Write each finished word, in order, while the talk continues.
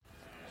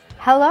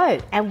Hello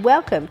and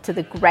welcome to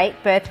the Great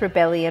Birth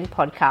Rebellion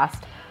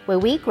podcast, where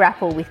we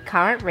grapple with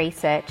current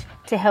research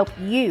to help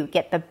you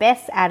get the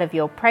best out of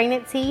your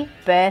pregnancy,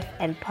 birth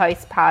and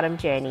postpartum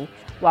journey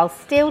while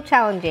still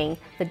challenging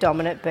the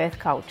dominant birth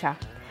culture.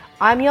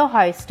 I'm your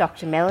host,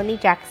 Dr. Melanie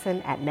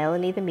Jackson at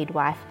Melanie the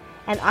Midwife,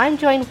 and I'm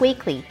joined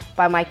weekly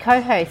by my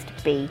co-host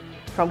B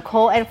from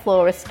Core and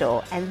Flora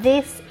Store, and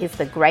this is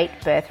the Great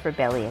Birth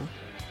Rebellion.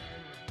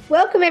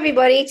 Welcome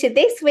everybody to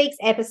this week's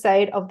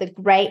episode of the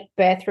Great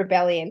Birth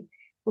Rebellion.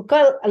 We've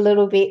got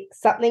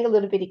something a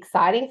little bit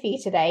exciting for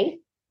you today.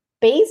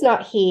 Bee's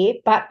not here,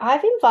 but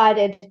I've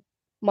invited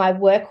my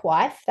work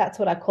wife. That's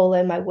what I call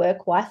her, my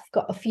work wife. I've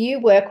got a few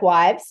work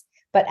wives,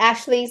 but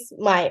Ashley's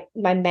my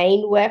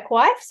main work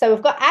wife. So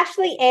we've got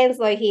Ashley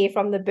Anslow here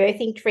from the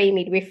Birthing Tree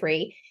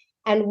Midwifery,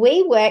 and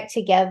we work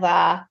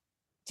together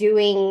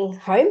doing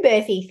home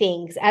birthy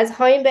things as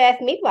home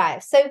birth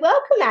midwives. So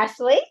welcome,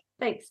 Ashley.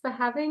 Thanks for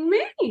having me.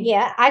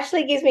 Yeah,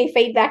 Ashley gives me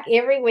feedback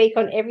every week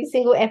on every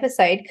single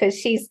episode because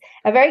she's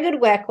a very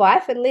good work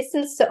wife and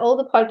listens to all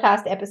the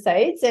podcast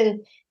episodes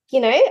and,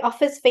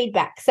 offers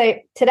feedback. So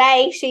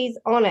today she's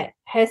on it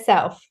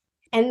herself.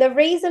 And the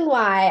reason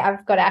why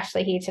I've got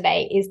Ashley here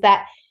today is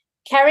that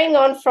carrying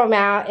on from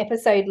our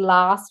episode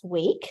last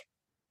week,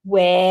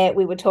 where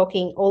we were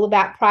talking all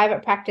about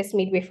private practice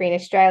midwifery in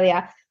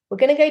Australia, we're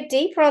going to go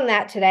deeper on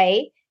that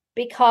today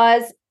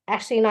because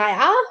Ashley and I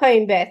are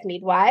home birth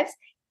midwives.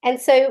 And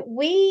so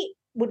we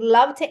would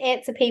love to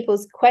answer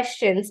people's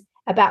questions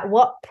about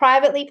what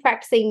privately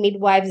practicing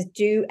midwives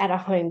do at a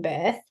home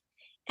birth.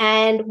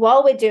 And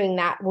while we're doing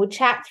that, we'll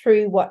chat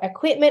through what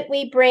equipment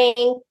we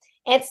bring,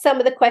 answer some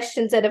of the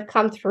questions that have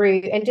come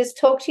through, and just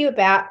talk to you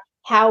about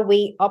how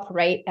we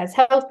operate as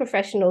health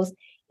professionals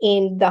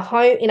in a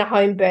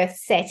home birth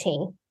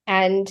setting.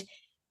 And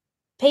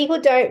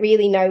people don't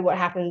really know what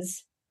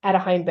happens at a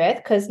home birth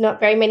because not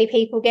very many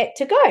people get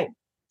to go.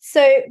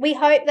 So we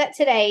hope that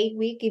today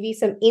we give you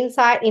some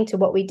insight into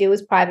what we do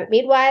as private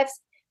midwives,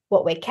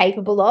 what we're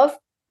capable of,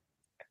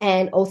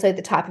 and also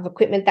the type of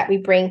equipment that we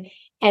bring.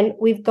 And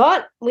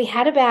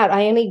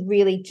I only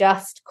really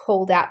just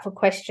called out for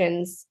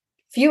questions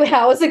a few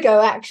hours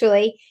ago,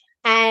 actually,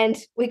 and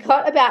we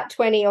got about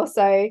 20 or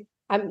so.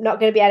 I'm not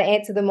going to be able to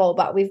answer them all,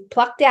 but we've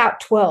plucked out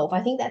 12. I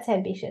think that's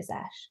ambitious,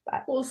 Ash.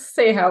 But we'll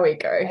see how we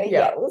go.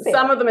 Yeah, we'll see.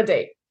 Some of them are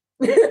deep.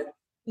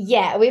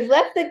 Yeah, we've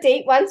left the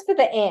deep ones for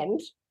the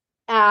end.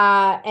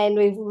 And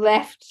we've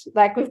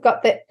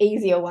got the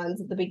easier ones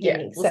at the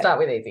beginning. Yeah, we'll start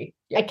with easy.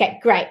 Yeah. Okay,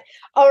 great.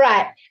 All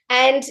right.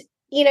 And,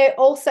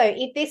 also,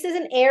 if this is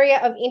an area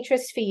of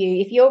interest for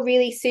you, if you're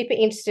really super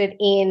interested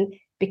in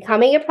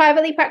becoming a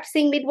privately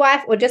practicing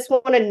midwife or just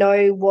want to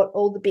know what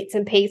all the bits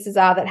and pieces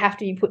are that have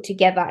to be put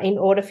together in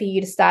order for you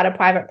to start a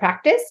private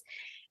practice,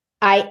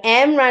 I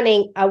am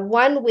running a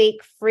 1-week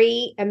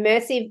free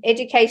immersive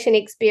education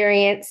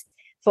experience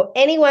for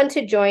anyone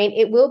to join.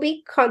 It will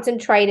be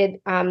concentrated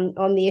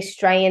on the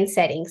Australian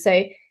setting.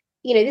 So,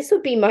 this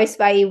would be most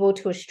valuable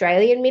to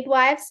Australian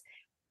midwives.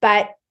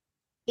 But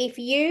if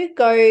you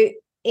go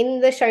in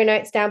the show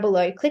notes down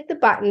below, click the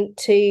button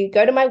to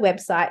go to my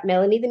website,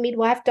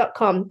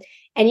 melaniethemidwife.com,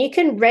 and you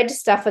can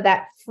register for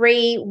that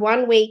free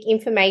 1-week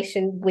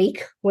information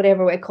week,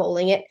 whatever we're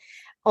calling it,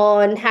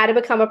 on how to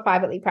become a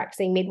privately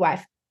practicing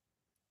midwife.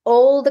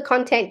 All the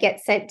content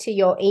gets sent to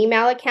your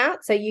email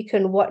account, so you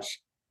can watch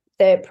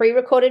the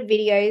pre-recorded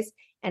videos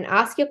and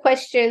ask your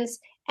questions.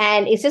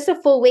 And it's just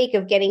a full week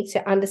of getting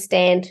to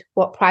understand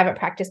what private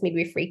practice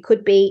midwifery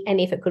could be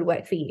and if it could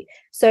work for you.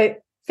 So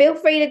feel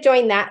free to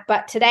join that.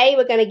 But today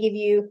we're going to give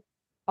you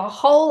a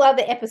whole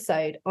other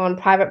episode on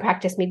private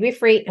practice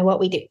midwifery and what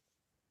we do.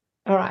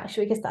 All right,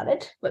 should we get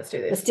started? Let's do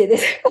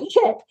this.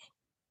 Okay.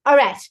 All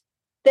right.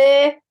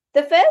 The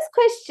first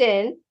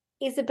question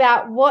is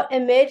about what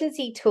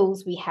emergency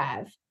tools we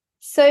have.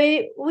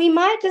 So we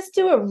might just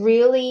do a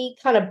really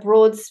kind of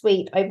broad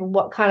sweep over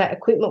what kind of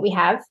equipment we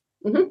have,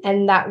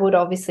 and that would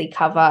obviously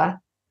cover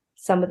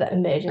some of the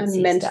emergency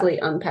I'm mentally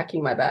stuff.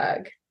 Unpacking my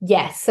bag.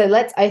 Yes. So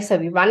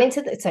we run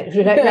into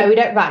we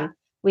don't run.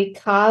 We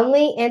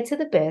calmly enter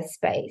the birth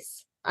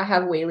space. I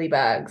have wheelie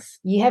bags.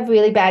 You have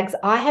wheelie bags.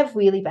 I have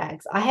wheelie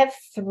bags. I have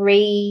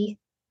 3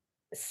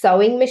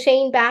 sewing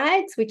machine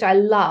bags, which I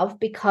love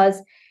because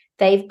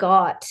they've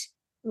got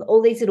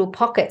all these little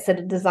pockets that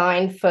are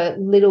designed for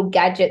little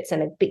gadgets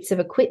and bits of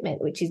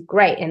equipment, which is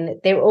great. And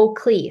they're all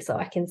clear so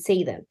I can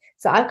see them.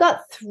 So I've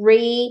got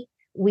 3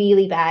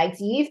 wheelie bags.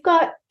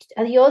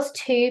 Are yours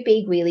 2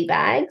 big wheelie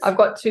bags? I've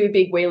got 2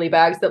 big wheelie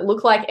bags that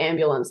look like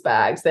ambulance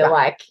bags. They're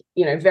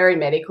very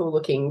medical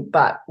looking,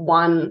 but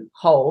one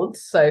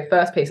holds. So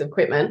first piece of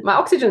equipment, my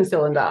oxygen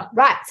cylinder.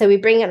 Right. So we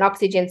bring an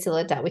oxygen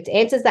cylinder, which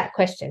answers that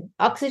question.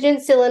 Oxygen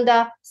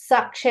cylinder,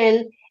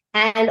 suction,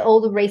 and all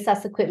the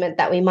resus equipment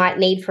that we might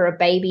need for a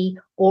baby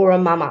or a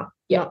mama.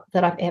 Yeah. Not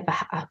that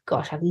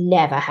I've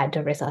never had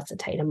to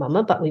resuscitate a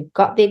mama, but we've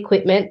got the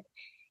equipment.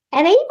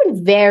 And I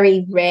even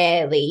very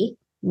rarely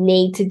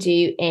need to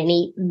do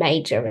any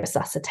major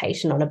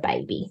resuscitation on a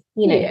baby.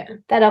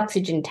 That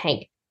oxygen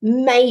tank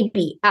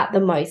maybe at the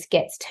most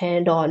gets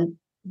turned on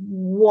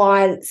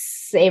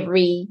once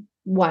every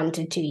 1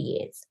 to 2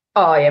 years.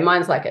 Oh, yeah,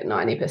 mine's like at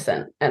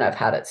 90%, and I've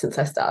had it since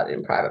I started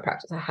in private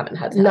practice. I haven't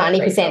had to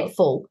 90%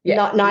 full, yeah,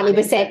 not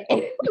 90%.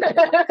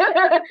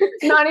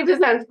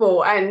 90%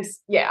 full, and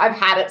yeah, I've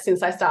had it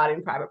since I started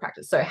in private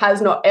practice, so it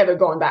has not ever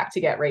gone back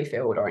to get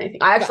refilled or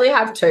anything. I actually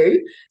have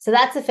 2. So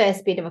that's the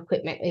first bit of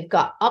equipment. We've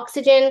got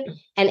oxygen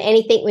and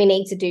anything we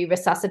need to do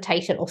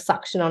resuscitation or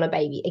suction on a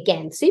baby.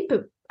 Again,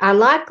 super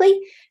unlikely,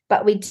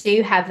 but we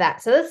do have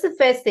that. So that's the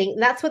first thing.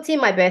 That's what's in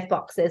my birth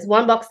box. There's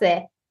one box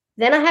there.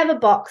 Then I have a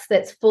box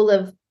that's full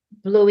of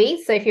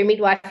blueies. So if you're a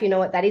midwife, you know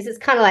what that is. It's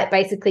kind of like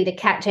basically to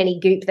catch any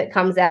goop that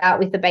comes out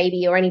with the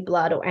baby or any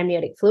blood or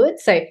amniotic fluid.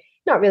 So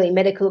not really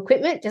medical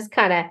equipment, just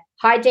kind of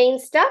hygiene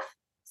stuff,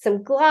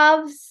 some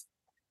gloves.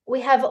 We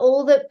have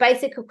all the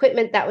basic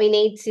equipment that we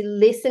need to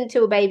listen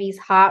to a baby's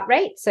heart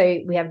rate.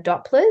 So we have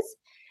Dopplers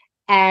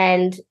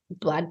and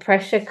blood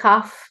pressure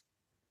cuff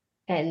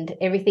and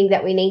everything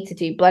that we need to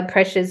do blood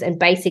pressures and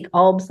basic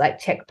obs like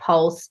check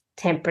pulse,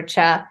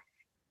 temperature.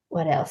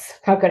 What else?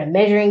 I've got a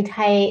measuring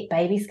tape,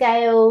 baby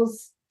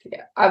scales.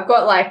 Yeah, I've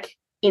got like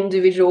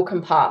individual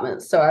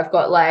compartments. So I've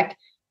got like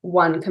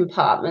one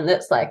compartment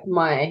that's like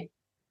my,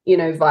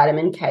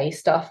 vitamin K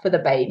stuff for the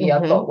baby.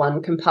 Mm-hmm. I've got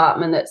one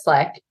compartment that's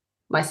like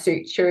my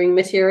suturing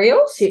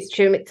materials.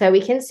 So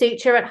we can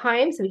suture at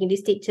home, so we can do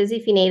stitches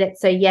if you need it.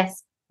 So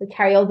yes, we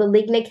carry all the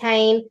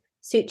lignocaine,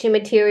 suture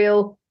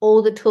material,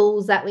 all the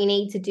tools that we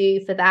need to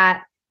do for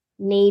that.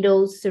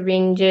 Needles,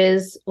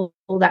 syringes, all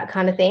that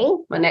kind of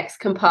thing. My next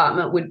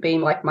compartment would be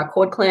like my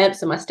cord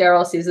clamps and my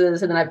sterile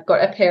scissors, and then I've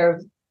got a pair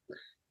of,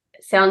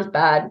 sounds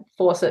bad,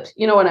 forceps.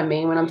 You know what I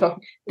mean when I'm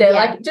talking. They're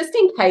like just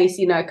in case,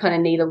 kind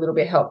of need a little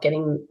bit of help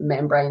getting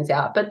membranes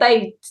out, but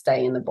they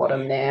stay in the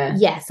bottom there.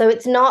 Yeah, so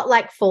it's not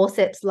like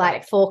forceps,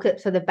 like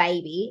forceps for the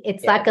baby.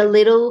 It's like a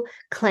little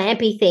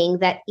clampy thing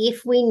that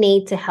if we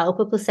need to help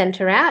a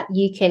placenta out,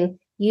 you can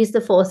use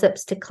the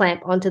forceps to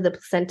clamp onto the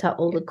placenta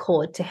or the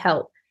cord to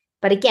help.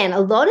 But again, a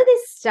lot of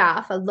this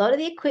stuff, a lot of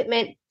the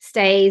equipment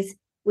stays,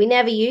 we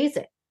never use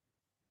it.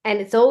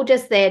 And it's all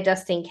just there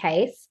just in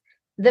case.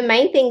 The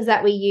main things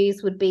that we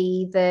use would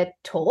be the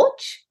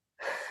torch.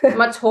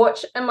 My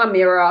torch and my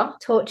mirror.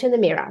 Torch and the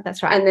mirror,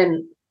 that's right. And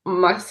then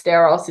my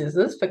sterile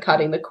scissors for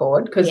cutting the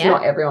cord, because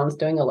not everyone's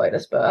doing a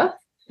lotus birth.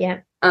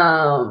 Yeah.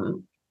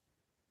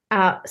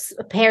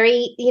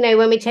 Peri,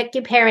 when we check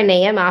your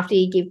perineum after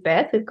you give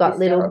birth, we've got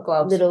little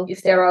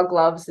sterile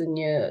gloves and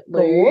your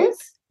gauze.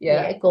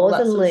 Yeah, gauze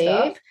and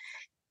lube.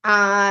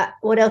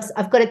 What else?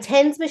 I've got a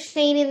TENS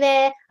machine in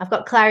there. I've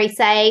got clary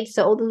sage,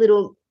 so all the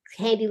little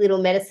handy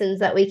little medicines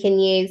that we can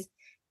use.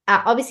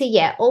 Obviously,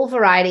 all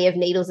variety of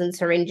needles and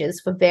syringes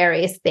for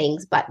various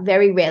things, but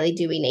very rarely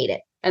do we need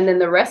it. And then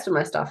the rest of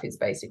my stuff is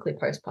basically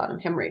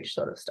postpartum hemorrhage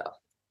sort of stuff.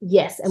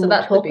 Yes, and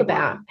we'll talk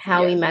about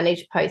how we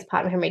manage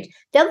postpartum hemorrhage.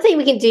 The other thing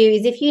we can do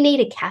is if you need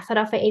a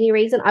catheter for any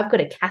reason, I've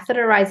got a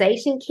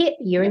catheterization kit,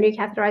 urinary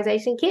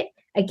catheterization kit.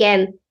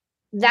 Again,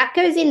 that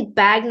goes in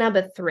bag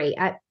number 3.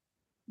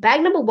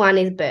 Bag number 1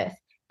 is birth.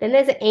 Then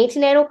there's an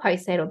antenatal,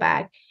 postnatal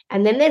bag.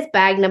 And then there's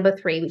bag number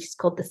 3, which is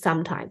called the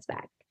sometimes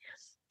bag.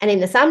 And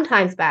in the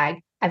sometimes bag,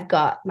 I've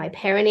got my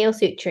perineal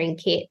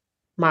suturing kit,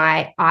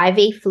 my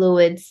IV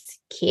fluids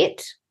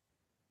kit,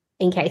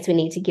 in case we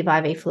need to give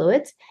IV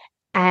fluids,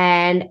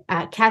 and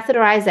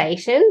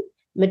catheterization,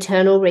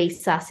 maternal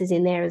resus is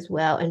in there as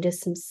well, and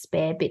just some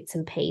spare bits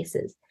and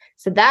pieces.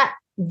 So that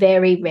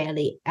very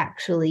rarely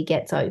actually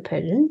gets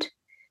opened.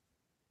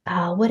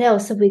 What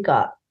else have we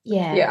got?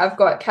 Yeah, I've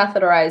got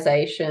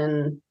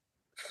catheterization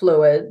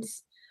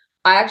fluids.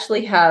 I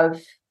actually have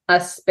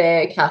a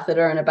spare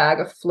catheter and a bag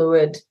of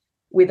fluid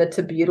with a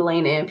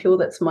terbutaline ampule.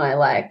 That's my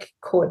like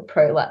cord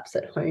prolapse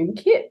at home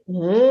kit,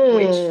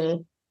 which,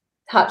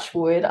 touch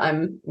wood,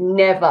 I'm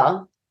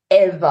never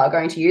ever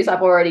going to use.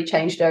 I've already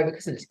changed over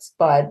because it's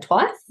expired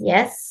twice.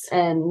 Yes.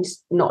 And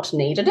not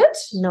needed it.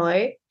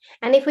 No.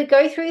 And if we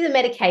go through the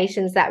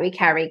medications that we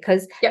carry,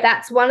 because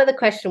that's one of the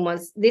question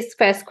was, this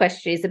first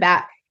question is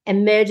about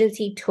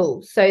emergency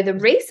tools. So the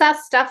resus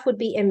stuff would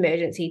be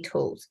emergency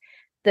tools.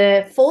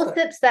 The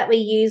forceps that we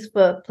use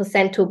for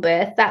placental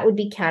birth, that would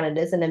be counted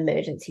as an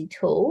emergency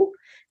tool.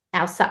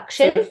 Our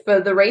suction. So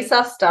for the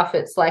resus stuff,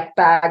 it's like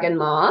bag and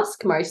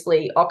mask,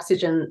 mostly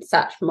oxygen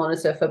sat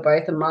monitor for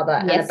both a mother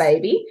and a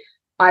baby.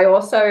 I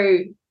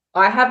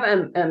have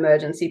an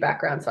emergency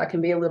background, so I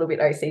can be a little bit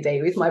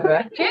OCD with my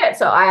birth kit.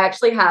 So I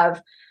actually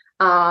have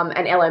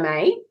an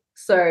LMA,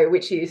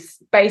 which is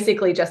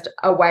basically just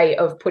a way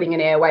of putting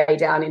an airway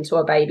down into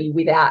a baby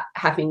without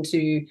having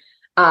to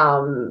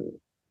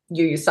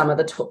use some of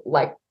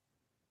the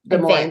the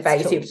more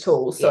invasive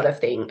tools sort of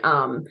thing.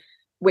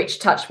 Which,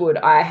 touch wood,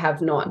 I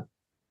have not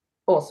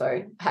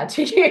also had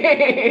to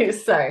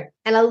use.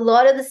 And a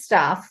lot of the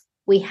stuff,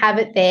 we have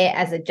it there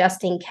as a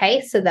just in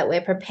case so that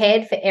we're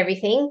prepared for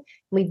everything.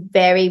 We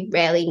very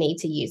rarely need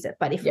to use it.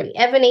 But if we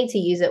ever need to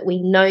use it, we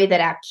know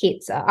that our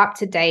kits are up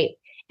to date.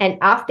 And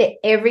after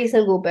every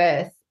single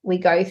birth, we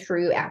go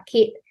through our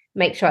kit,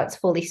 make sure it's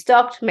fully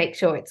stocked, make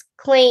sure it's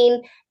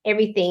clean,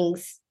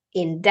 everything's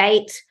in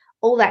date,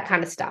 all that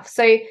kind of stuff.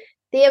 So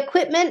the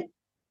equipment,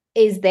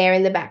 is there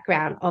in the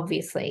background,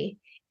 obviously.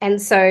 And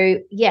so,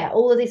 yeah,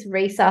 all of this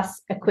resus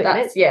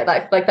equipment. That's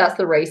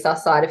the resus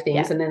side of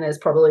things. Yeah. And then there's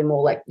probably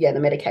more like, the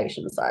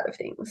medication side of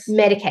things.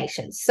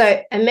 Medications.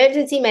 So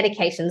emergency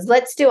medications.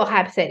 Let's do a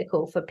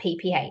hypothetical for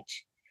PPH.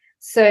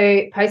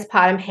 So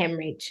postpartum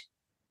hemorrhage.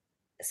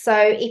 So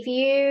if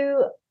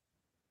you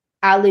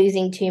are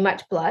losing too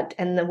much blood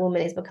and the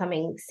woman is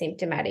becoming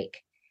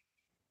symptomatic,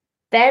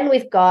 then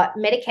we've got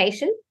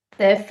medication.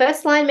 The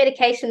first line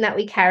medication that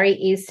we carry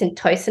is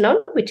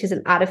syntocinon, which is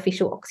an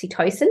artificial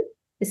oxytocin.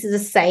 This is the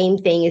same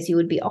thing as you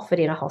would be offered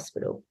in a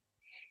hospital.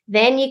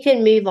 Then you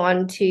can move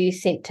on to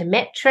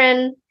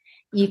sintometron.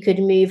 You could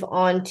move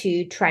on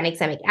to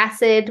tranexamic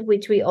acid,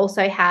 which we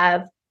also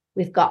have.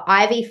 We've got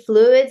IV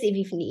fluids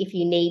if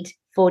you need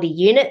 40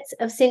 units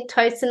of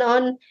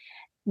syntocinon.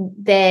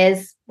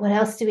 There's, what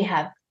else do we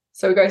have?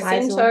 So we go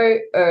Synto,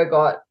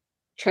 ergot,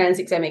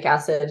 tranexamic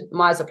acid,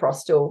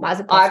 misoprostol,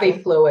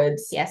 IV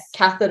fluids, yes,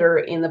 catheter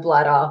in the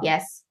bladder,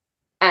 yes,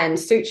 and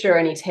suture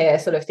any tear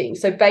sort of thing.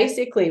 So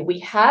basically we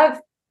have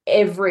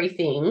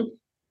everything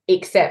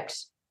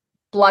except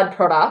blood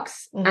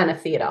products and a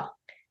theatre.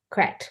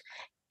 Correct.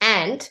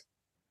 And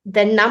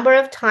the number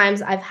of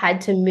times I've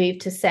had to move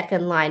to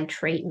second line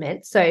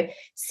treatment. So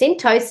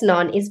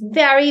syntocinon is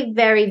very,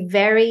 very,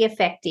 very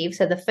effective.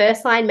 So the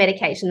first line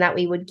medication that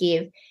we would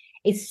give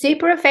is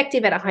super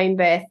effective at a home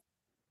birth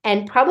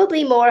and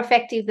probably more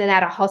effective than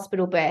at a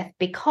hospital birth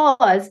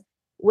because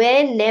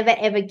we're never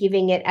ever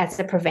giving it as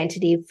a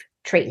preventative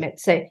treatment.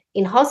 So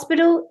in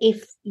hospital,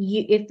 if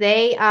you've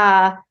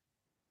had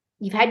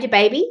your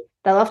baby,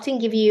 they'll often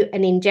give you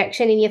an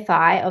injection in your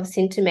thigh of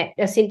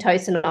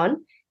syntocinon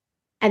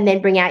and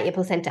then bring out your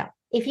placenta.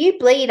 If you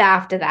bleed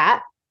after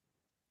that,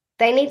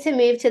 they need to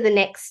move to the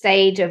next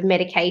stage of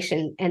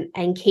medication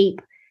and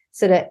keep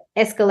sort of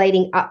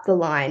escalating up the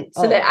line.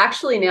 So they're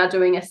actually now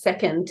doing a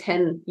second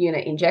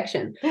 10-unit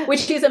injection,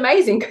 which is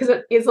amazing because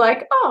it is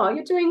like, oh,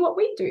 you're doing what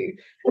we do.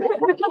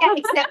 Yeah,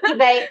 except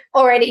they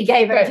already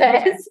gave it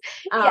first.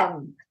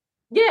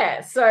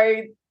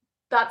 So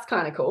that's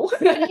kind of cool.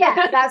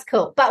 Yeah, that's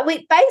cool. But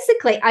we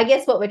basically, I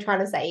guess what we're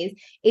trying to say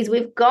is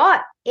we've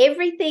got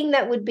everything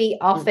that would be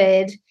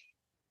offered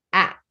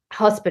at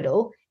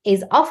hospital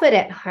is offered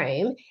at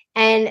home,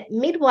 and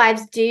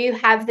midwives do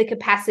have the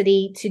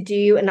capacity to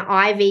do an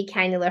IV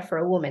cannula for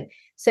a woman.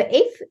 So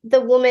if the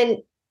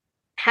woman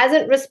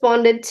hasn't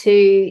responded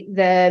to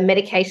the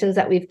medications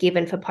that we've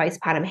given for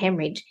postpartum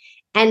hemorrhage,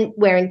 and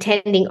we're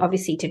intending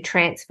obviously to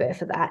transfer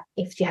for that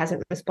if she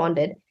hasn't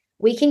responded,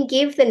 we can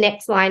give the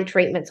next line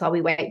treatments while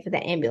we wait for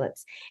the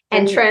ambulance.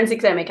 And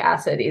tranexamic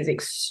acid is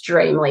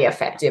extremely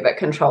effective at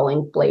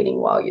controlling bleeding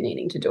while you're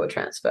needing to do a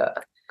transfer.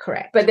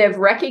 Correct. But they've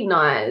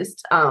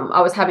recognised,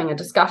 I was having a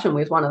discussion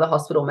with one of the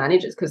hospital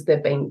managers because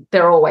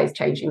they're always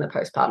changing the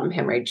postpartum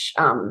hemorrhage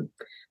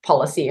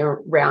policy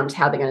around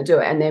how they're going to do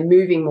it. And they're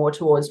moving more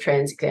towards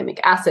tranexamic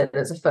acid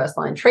as a first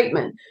line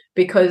treatment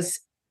because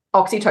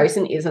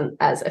oxytocin isn't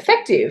as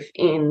effective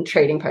in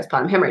treating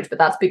postpartum hemorrhage. But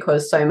that's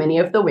because so many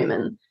of the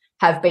women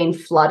have been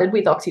flooded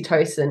with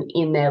oxytocin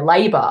in their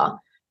labour,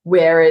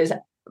 whereas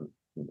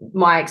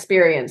my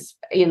experience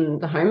in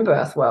the home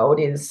birth world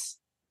is,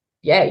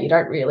 you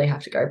don't really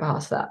have to go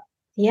past that.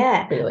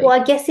 Yeah. Really. Well,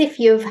 I guess if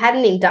you've had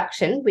an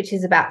induction, which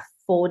is about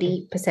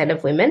 40%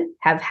 of women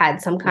have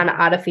had some kind of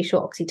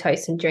artificial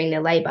oxytocin during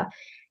their labour,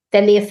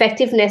 then the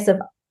effectiveness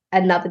of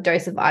another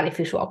dose of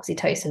artificial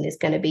oxytocin is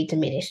going to be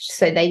diminished.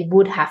 So they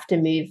would have to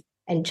move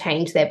and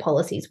change their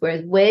policies,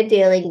 whereas we're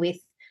dealing with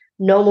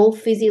normal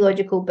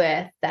physiological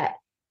birth that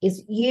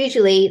is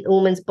usually the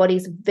woman's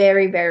body's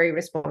very, very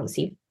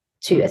responsive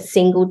to a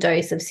single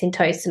dose of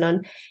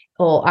syntocinon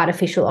or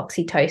artificial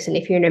oxytocin.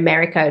 If you're in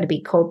America, it would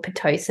be called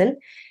Pitocin.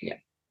 Yeah.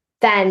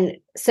 Then,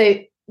 so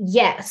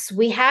yes,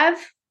 we have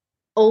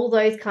all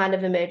those kind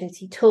of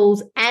emergency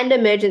tools and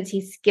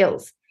emergency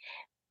skills.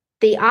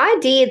 The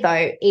idea,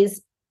 though,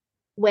 is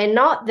we're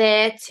not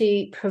there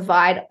to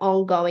provide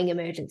ongoing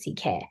emergency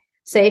care.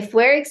 So if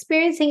we're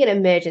experiencing an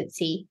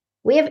emergency,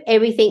 we have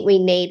everything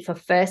we need for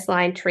first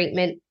line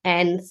treatment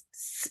and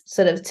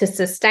sort of to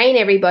sustain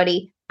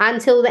everybody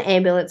until the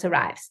ambulance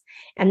arrives.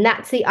 And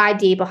that's the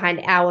idea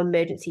behind our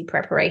emergency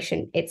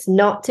preparation. It's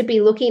not to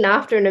be looking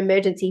after an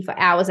emergency for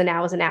hours and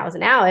hours and hours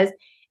and hours.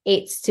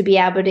 It's to be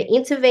able to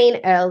intervene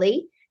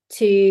early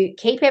to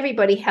keep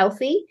everybody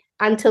healthy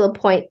until a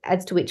point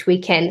as to which we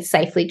can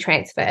safely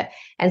transfer.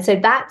 And so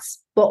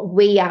that's what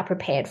we are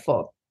prepared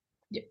for.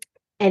 Yep.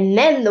 And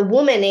then the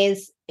woman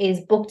is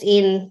booked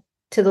in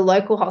to the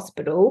local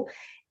hospital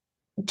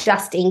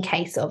just in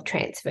case of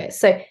transfer.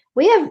 So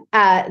we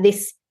have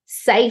this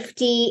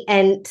safety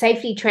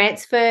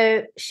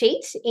transfer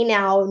sheet in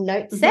our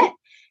note set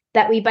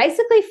that we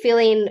basically fill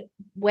in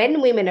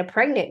when women are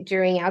pregnant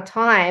during our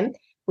time.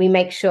 We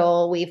make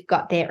sure we've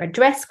got their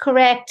address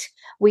correct.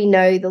 We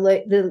know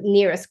the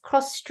nearest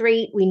cross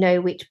street. We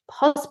know which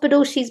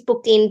hospital she's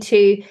booked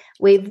into.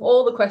 We've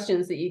all the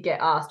questions that you get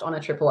asked on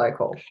a 000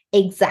 call.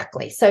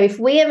 Exactly. So if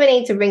we ever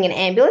need to ring an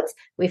ambulance,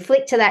 we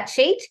flick to that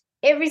sheet.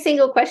 every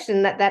single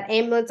question that that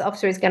ambulance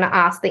officer is going to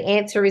ask, the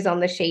answer is on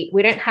the sheet.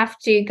 We don't have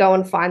to go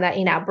and find that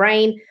in our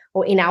brain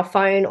or in our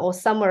phone or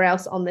somewhere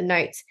else on the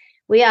notes.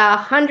 We are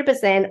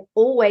 100%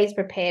 always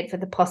prepared for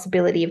the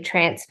possibility of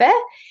transfer.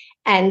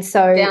 And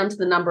so down to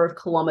the number of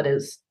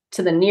kilometres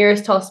to the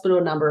nearest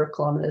hospital, number of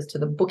kilometres to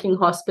the booking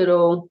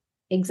hospital.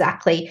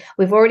 Exactly.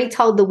 We've already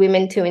told the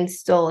women to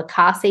install a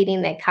car seat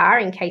in their car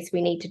in case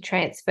we need to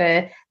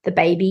transfer the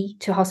baby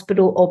to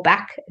hospital or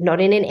back,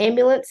 not in an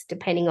ambulance,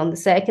 depending on the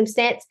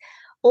circumstance.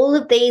 All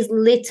of these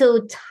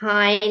little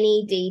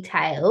tiny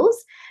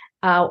details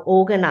are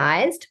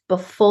organised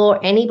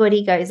before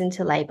anybody goes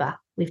into labour.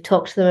 We've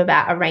talked to them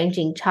about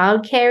arranging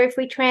childcare if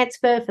we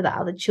transfer for the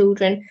other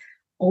children,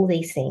 all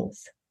these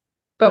things.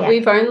 But we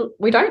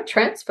don't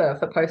transfer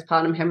for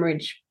postpartum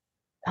hemorrhage.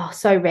 Oh,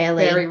 so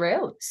rarely. Very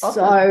rarely.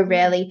 So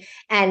rarely.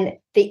 And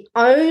the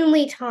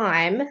only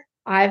time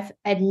I've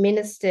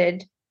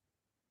administered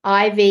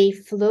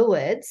IV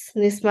fluids,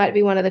 and this might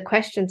be one of the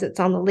questions that's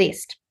on the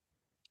list,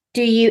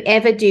 do you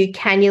ever do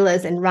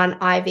cannulas and run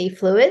IV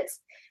fluids?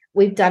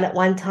 We've done it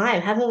one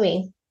time, haven't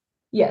we?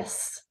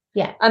 Yes.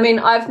 Yeah. I mean,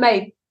 I've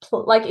made,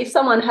 like, if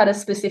someone had a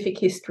specific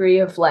history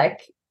of,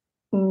 like,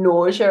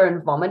 nausea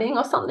and vomiting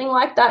or something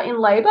like that in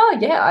labor,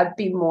 yeah, I'd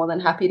be more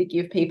than happy to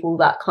give people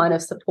that kind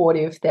of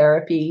supportive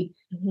therapy.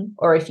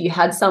 Or if you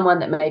had someone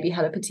that maybe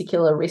had a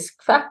particular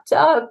risk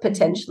factor,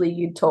 potentially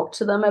you'd talk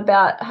to them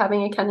about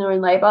having a cannula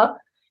in labor.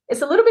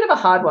 It's a little bit of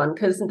a hard one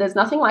because there's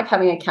nothing like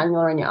having a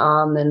cannula in your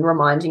arm and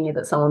reminding you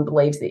that someone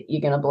believes that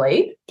you're going to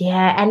bleed.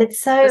 Yeah, and it's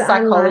so the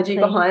psychology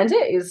behind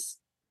it is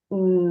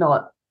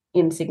not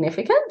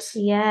insignificant.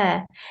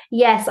 Yeah.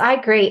 Yes, I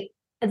agree.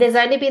 There's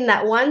only been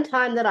that one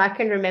time that I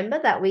can remember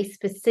that we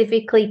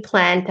specifically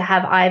planned to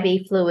have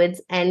IV fluids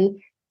and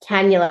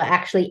cannula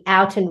actually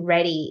out and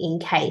ready in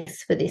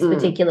case for this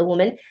particular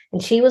woman.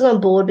 And she was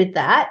on board with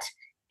that.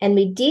 And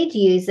we did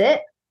use it,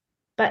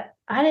 but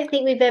I don't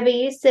think we've ever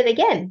used it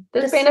again.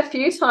 There's been a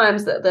few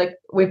times that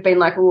we've been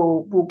like,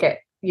 we'll get,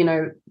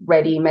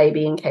 ready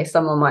maybe in case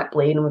someone might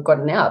bleed and we've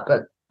got it out.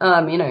 But,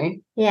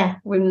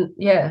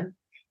 Yeah.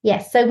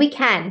 Yes, so we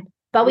can.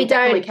 But we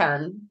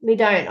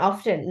don't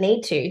often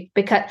need to,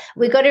 because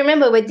we've got to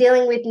remember we're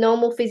dealing with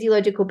normal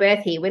physiological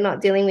birth here. We're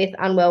not dealing with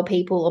unwell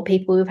people or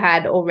people who've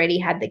already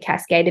had the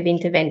cascade of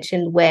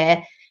intervention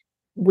where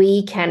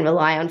we can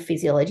rely on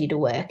physiology to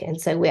work.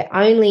 And so we're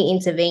only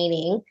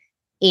intervening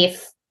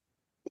if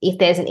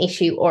there's an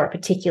issue or a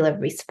particular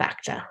risk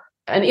factor.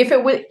 And if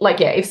it was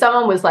if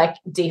someone was like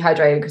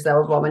dehydrated because they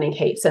were vomiting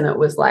heaps and it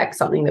was like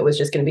something that was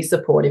just going to be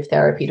supportive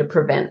therapy to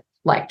prevent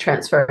like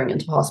transferring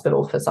into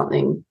hospital for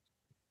something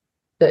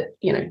that,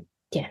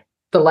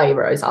 the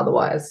labour is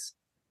otherwise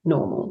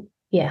normal.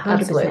 Yeah, 100%.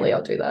 Absolutely,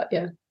 I'll do that,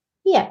 yeah.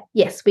 Yeah,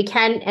 yes, we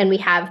can and we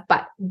have,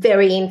 but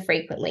very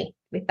infrequently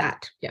with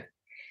that. Yeah.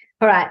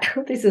 All right,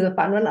 this is a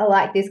fun one. I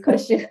like this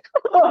question.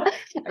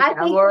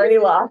 I'm already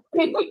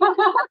laughing.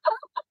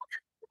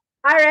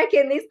 I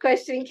reckon this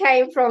question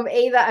came from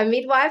either a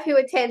midwife who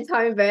attends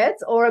home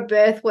births or a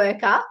birth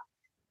worker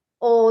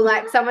or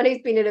like someone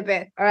who's been at a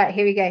birth. All right,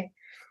 here we go.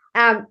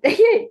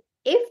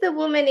 If the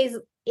woman is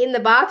in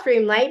the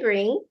bathroom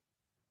labouring,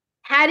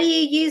 how do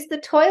you use the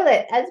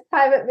toilet as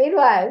private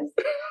midwives?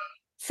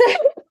 So,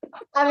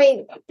 I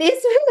mean,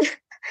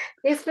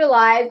 this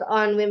relies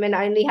on women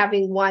only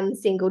having one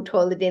single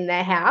toilet in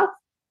their house.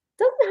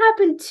 Doesn't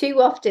happen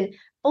too often.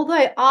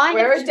 Although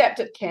we're adept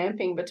at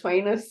camping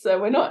between us, so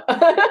we're not.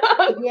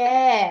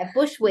 Yeah,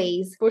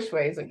 bushwees.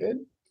 Bushwees are good.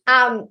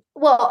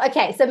 Well,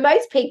 okay, so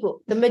most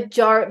people,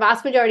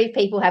 vast majority of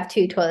people have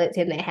two toilets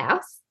in their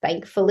house,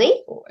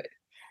 thankfully.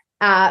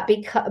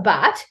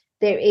 But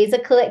there is a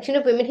collection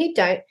of women who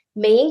don't,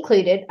 me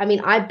included. I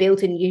mean, I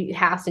built a new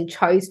house and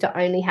chose to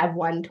only have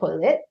one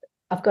toilet.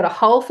 I've got a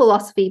whole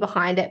philosophy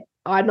behind it.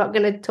 I'm not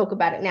going to talk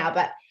about it now,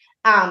 but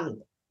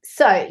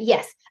so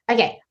yes,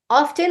 okay.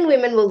 Often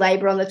women will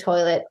labour on the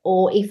toilet,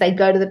 or if they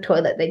go to the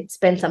toilet, they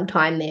spend some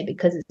time there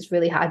because it's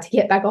really hard to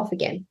get back off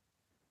again.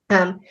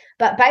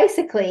 But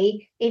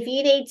basically, if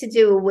you need to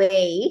do a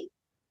wee,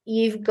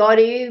 you've got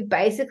to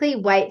basically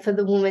wait for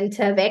the woman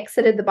to have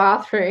exited the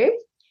bathroom.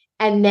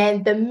 And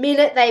then the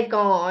minute they've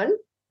gone,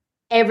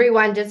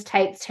 everyone just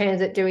takes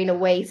turns at doing a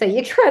wee. So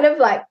you're kind of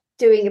like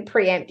doing a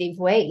preemptive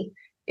wee.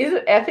 Is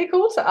it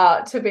ethical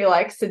to be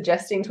like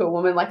suggesting to a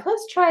woman, like,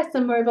 let's try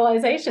some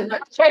mobilization?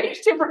 Like,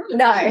 change different.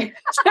 No.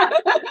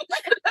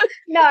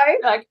 No.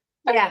 Like,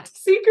 yeah.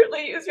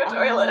 Secretly use your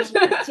toilet.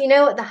 Do you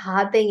know what the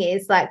hard thing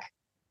is? Like,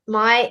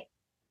 my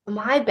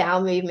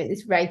bowel movement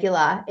is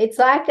regular. It's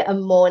like a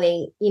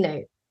morning,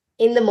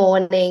 in the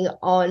morning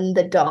on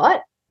the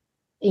dot,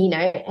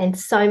 and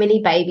so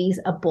many babies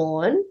are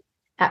born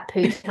at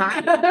poo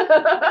time.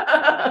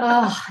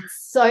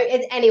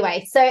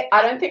 Anyway, so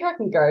I don't think I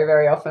can go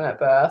very often at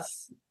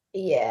births.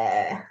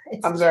 Yeah,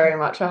 I'm very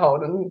much a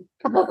Holden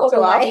all to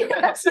the way.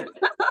 after.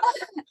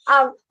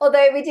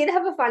 Although we did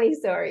have a funny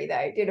story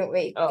though, didn't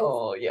we?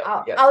 Oh yeah.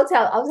 I'll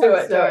tell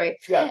the story.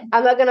 Yeah.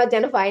 I'm not going to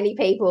identify any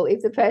people.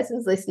 If the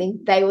person's listening,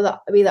 they will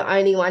be the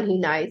only one who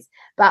knows.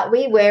 But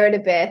we were at a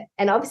birth,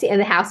 and obviously, and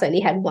the house only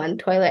had one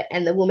toilet,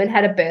 and the woman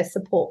had a birth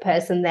support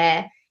person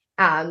there.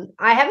 I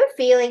have a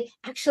feeling,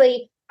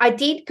 actually, I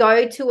did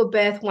go to a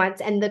birth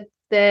once, and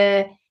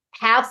the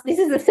house. This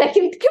is the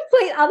second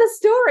complete other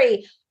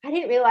story. I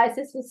didn't realize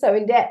this was so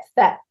in depth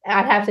that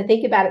I'd have to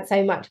think about it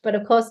so much. But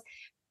of course,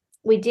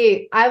 we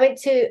do. I went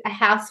to a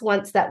house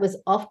once that was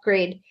off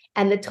grid,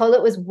 and the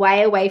toilet was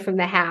way away from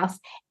the house,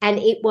 and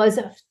it was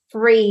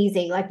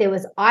freezing. Like there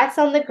was ice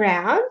on the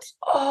ground.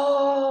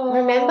 Oh,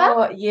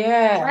 remember?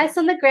 Yeah. Ice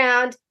on the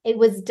ground. It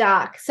was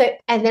dark. So,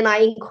 and then I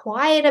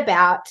inquired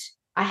about,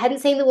 I hadn't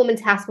seen the woman's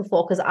house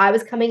before because I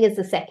was coming as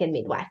the second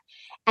midwife.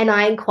 And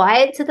I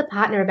inquired to the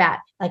partner about,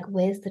 like,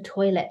 where's the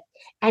toilet?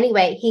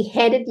 Anyway, he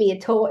handed me a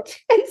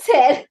torch and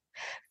said,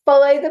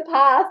 follow the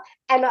path.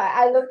 And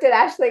I looked at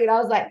Ashley and I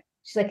was like,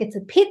 she's like, it's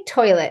a pit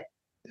toilet.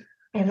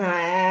 And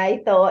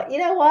I thought, you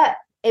know what?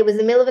 It was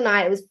the middle of the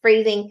night. It was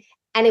freezing.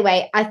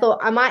 Anyway, I thought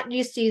I might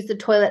use the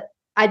toilet.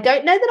 I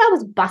don't know that I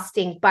was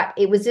busting, but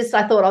it was just,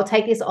 I thought I'll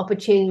take this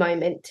opportune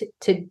moment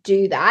to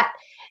do that.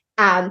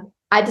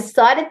 I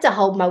decided to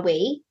hold my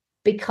wee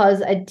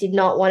because I did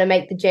not want to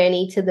make the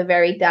journey to the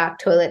very dark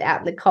toilet out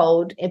in the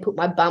cold and put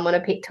my bum on a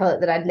pit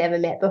toilet that I'd never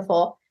met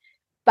before.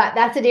 But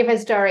that's a different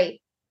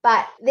story.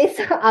 But this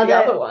the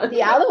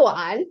other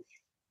one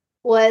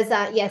was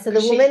so the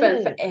woman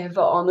spent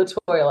forever on the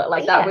toilet.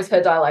 Like that was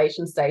her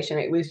dilation station.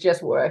 It was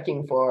just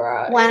working for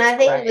her. Well, I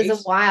think it was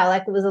a while.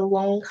 Like it was a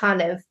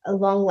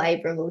long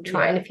labor, and we were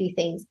trying a few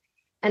things.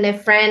 And a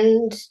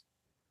friend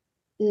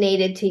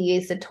needed to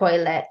use the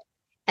toilet,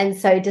 and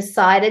so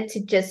decided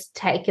to just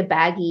take a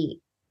baggie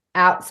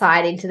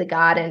outside into the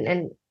garden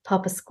and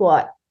pop a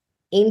squat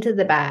into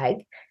the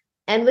bag,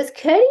 and was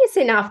courteous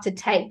enough to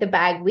take the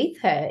bag with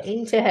her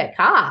into her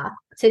car.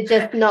 To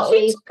just not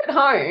leave. She took it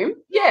home.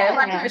 Yeah,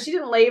 like she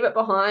didn't leave it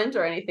behind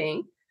or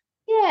anything.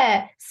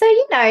 Yeah. So,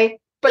 you know.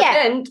 But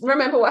then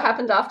remember what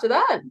happened after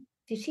that?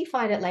 Did she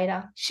find it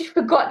later? She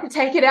forgot to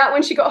take it out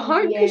when she got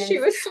home because she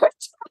was so tired.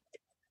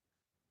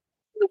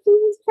 She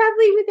was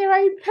traveling with her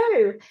own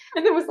poo.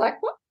 And it was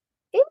like, what?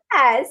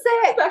 Yeah.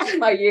 So back to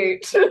my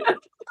ute. So,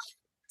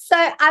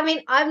 I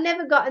mean, I've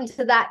never gotten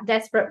to that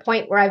desperate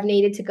point where I've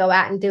needed to go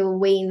out and do a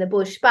wee in the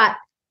bush. But,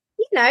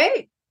 you know,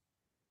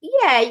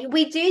 yeah,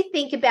 we do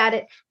think about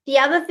it. The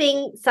other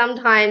thing,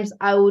 sometimes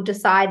I will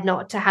decide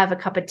not to have a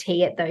cup of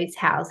tea at those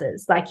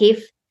houses. Like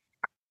if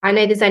I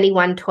know there's only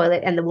one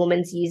toilet and the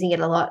woman's using it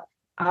a lot,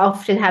 I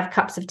often have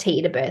cups of tea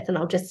at a birth and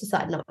I'll just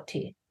decide not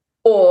to.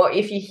 Or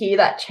if you hear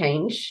that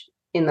change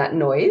in that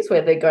noise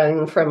where they're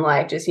going from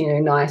like just, you know,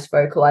 nice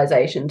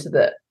vocalization to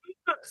the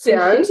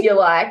sound, you're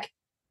like,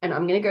 and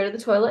I'm going to go to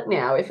the toilet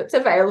now if it's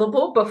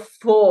available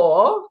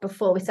before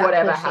we start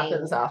whatever pushing.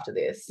 Happens after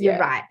this. You're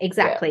right,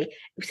 exactly.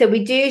 Yeah. So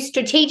we do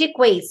strategic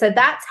wheeze. So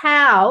that's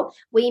how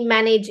we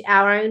manage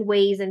our own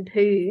wheeze and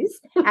poos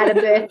at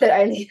a birth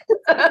that only.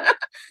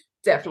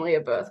 Definitely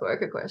a birth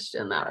worker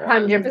question. That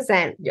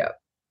 100%. Yeah.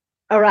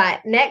 All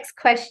right. Next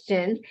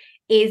question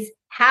is,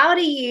 how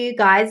do you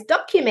guys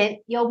document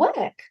your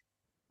work?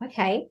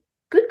 Okay,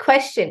 good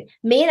question.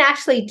 Me and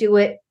Ashley do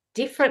it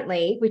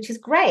differently, which is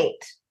great.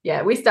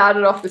 Yeah, we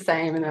started off the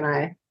same and then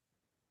I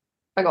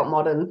got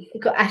modern.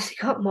 Ashley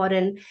got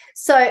modern.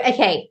 So,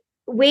 okay,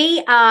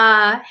 we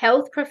are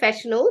health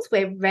professionals.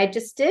 We're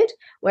registered.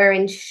 We're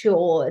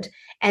insured.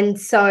 And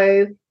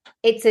so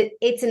it's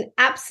an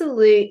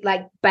absolute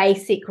like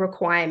basic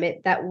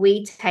requirement that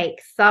we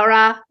take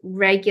thorough,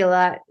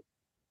 regular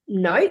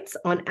notes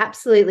on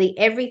absolutely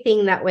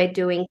everything that we're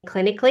doing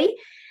clinically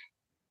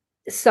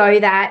so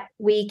that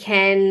we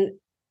can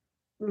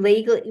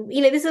legally,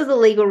 you know, this is a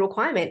legal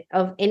requirement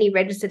of any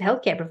registered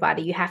healthcare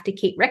provider. You have to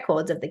keep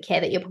records of the care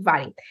that you're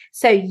providing.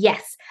 So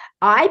yes,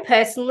 I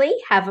personally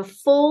have a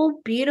full,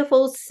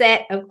 beautiful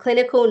set of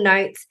clinical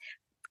notes.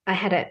 I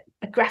had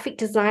a graphic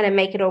designer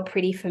make it all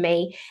pretty for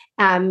me.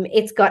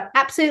 It's got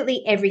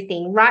absolutely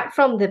everything, right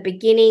from the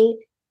beginning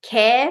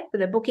care for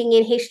the booking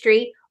in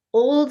history,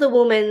 all the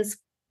woman's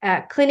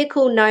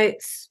clinical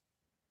notes,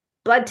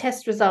 blood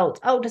test results,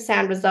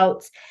 ultrasound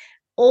results,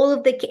 all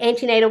of the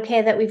antenatal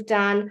care that we've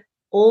done,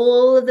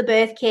 all of the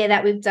birth care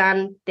that we've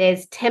done.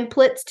 There's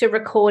templates to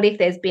record if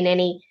there's been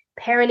any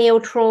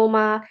perineal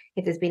trauma,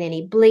 if there's been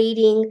any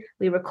bleeding.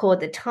 We record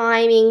the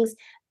timings.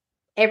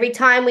 Every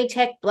time we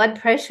check blood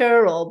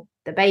pressure or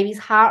the baby's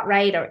heart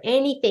rate or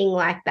anything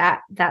like that,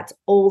 that's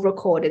all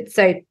recorded.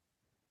 So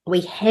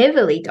we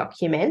heavily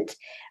document,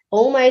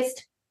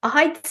 almost,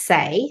 I'd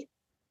say,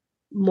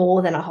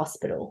 more than a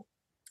hospital.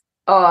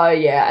 Oh,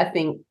 yeah, I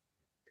think,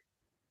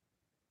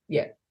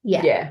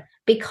 yeah.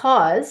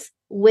 Because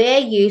we're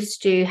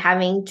used to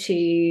having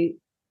to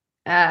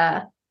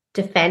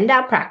defend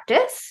our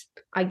practice,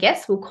 I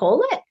guess we'll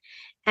call it.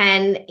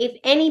 And if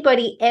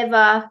anybody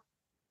ever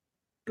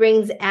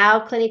brings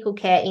our clinical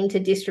care into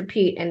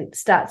disrepute and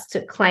starts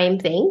to claim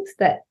things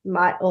that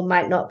might or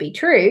might not be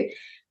true,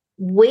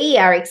 we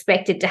are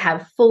expected to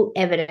have full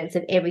evidence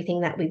of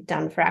everything that we've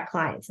done for our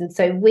clients. And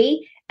so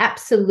we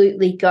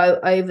absolutely go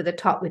over the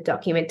top with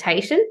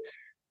documentation.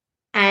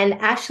 And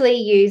Ashley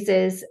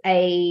uses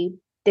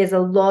there's a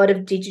lot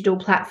of digital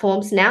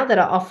platforms now that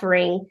are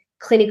offering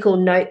clinical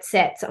note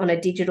sets on a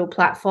digital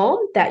platform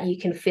that you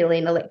can fill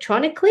in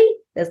electronically.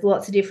 There's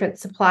lots of different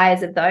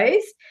suppliers of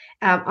those.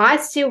 I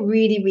still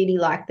really, really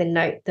like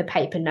the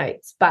paper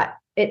notes, but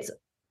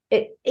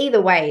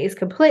either way is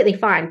completely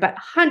fine, but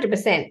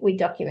 100% we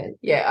document.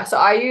 Yeah, so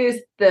I use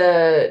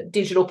the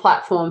digital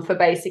platform for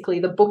basically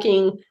the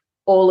booking,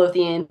 all of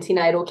the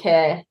antenatal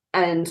care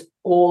and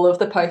all of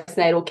the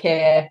postnatal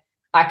care.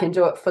 I can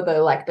do it for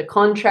the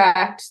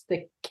contract,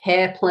 the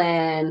care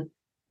plan,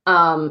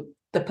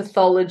 the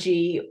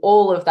pathology,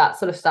 all of that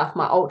sort of stuff,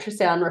 my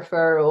ultrasound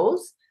referrals.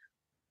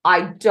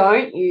 I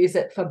don't use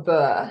it for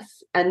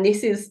birth. And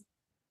this is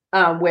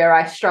where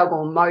I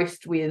struggle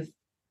most with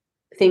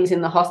things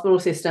in the hospital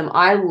system.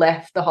 I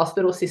left the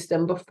hospital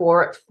system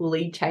before it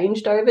fully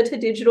changed over to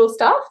digital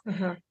stuff.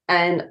 Uh-huh.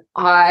 And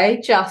I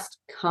just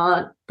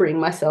can't bring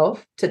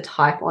myself to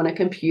type on a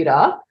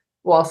computer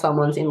while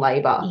someone's in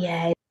labor.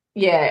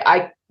 Yeah,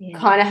 I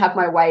kind of have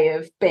my way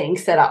of being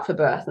set up for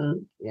birth,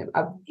 and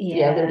I'm a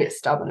little bit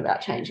stubborn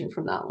about changing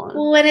from that one.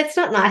 Well, and it's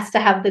not nice to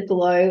have the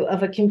glow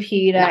of a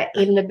computer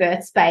in the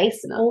birth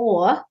space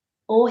or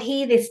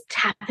hear this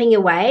tapping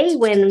away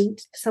when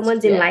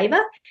someone's in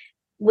labor.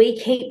 We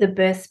keep the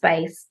birth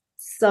space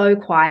so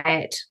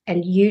quiet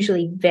and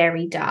usually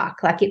very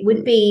dark. Like it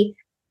would be,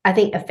 I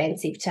think,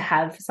 offensive to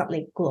have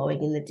something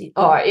glowing in the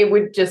it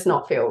would just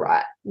not feel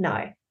right.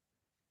 No.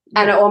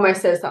 And it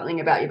almost says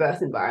something about your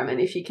birth environment.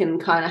 If you can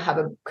kind of have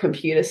a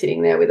computer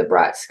sitting there with a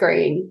bright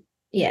screen,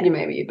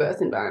 maybe your birth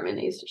environment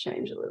needs to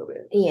change a little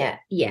bit. Yeah.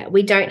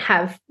 We don't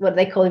have, what do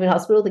they call them in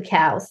hospital? The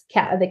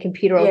the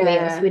computer on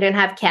wheels. We don't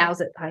have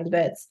cows at home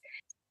births.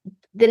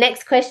 The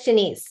next question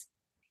is,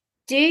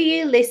 do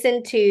you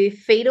listen to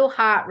fetal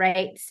heart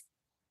rates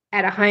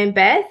at a home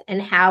birth,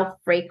 and how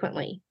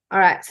frequently? All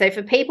right. So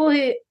for people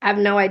who have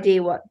no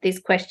idea what this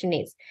question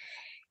is,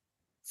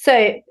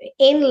 so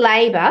in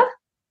labor,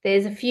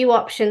 there's a few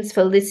options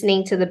for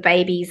listening to the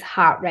baby's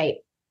heart rate.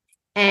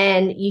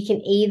 And you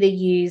can either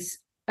use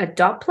a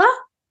Doppler,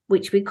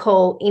 which we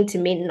call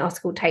intermittent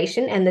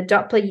auscultation. And the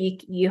Doppler,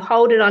 you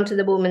hold it onto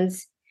the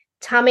woman's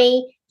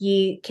tummy.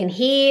 You can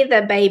hear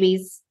the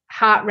baby's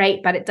heart rate,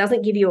 but it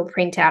doesn't give you a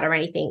printout or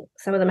anything.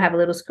 Some of them have a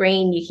little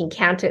screen. You can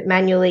count it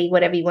manually,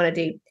 whatever you want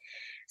to do.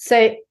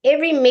 So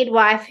every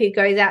midwife who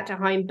goes out to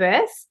home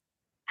births,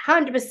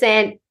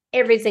 100%,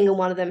 every single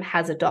one of them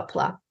has a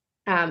Doppler.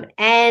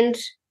 And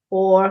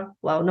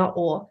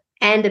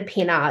a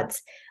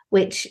Pinard's,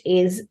 which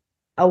is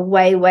a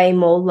way, way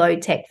more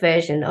low-tech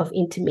version of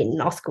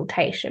intermittent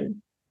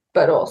auscultation.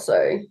 But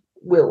also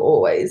will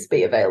always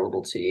be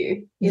available to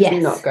you. You're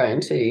not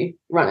going to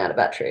run out of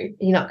battery.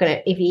 You're not going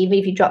to, even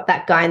if you drop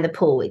that guy in the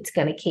pool, it's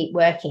going to keep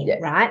working,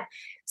 right?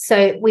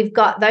 So we've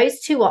got those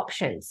two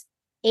options.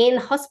 In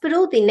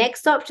hospital, the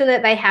next option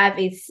that they have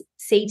is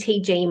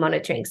CTG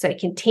monitoring, so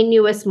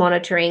continuous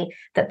monitoring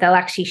that they'll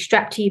actually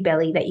strap to your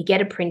belly that you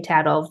get a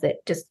printout of that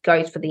just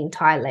goes for the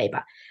entire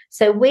labour.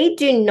 So we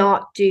do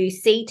not do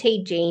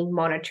CTG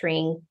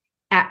monitoring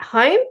at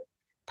home,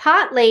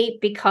 partly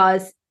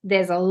because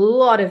there's a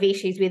lot of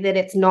issues with it.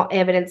 It's not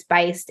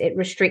evidence-based. It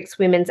restricts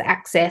women's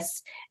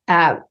access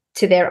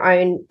to their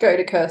own. Go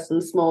to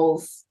Kirsten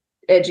Small's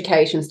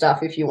education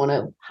stuff if you want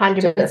to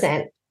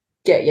 100%.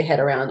 Get your head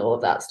around all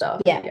of that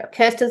stuff. Yeah.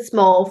 Kirsten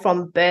Small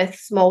from Birth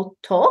Small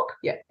Talk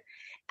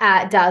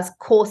does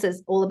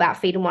courses all about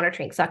fetal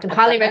monitoring. So I can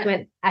highly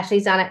recommend,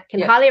 Ashley's done it,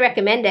 highly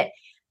recommend it.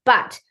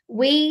 But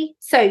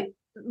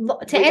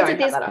to answer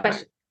this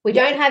question, we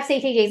don't have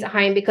CTGs at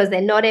home because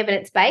they're not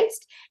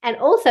evidence-based. And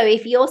also,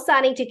 if you're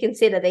starting to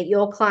consider that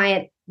your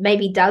client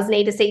maybe does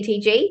need a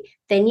CTG,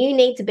 then you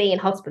need to be in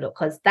hospital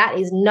because that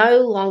is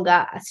no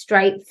longer a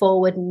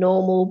straightforward,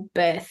 normal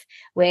birth.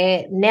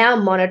 We're now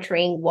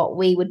monitoring what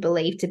we would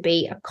believe to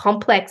be a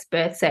complex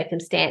birth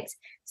circumstance.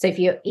 So if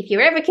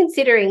you're ever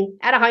considering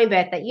at a home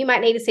birth that you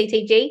might need a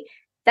CTG,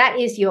 that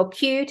is your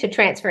cue to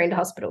transfer into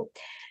hospital.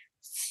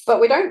 But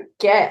we don't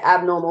get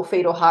abnormal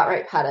fetal heart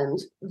rate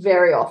patterns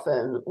very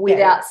often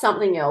without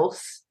something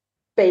else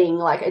being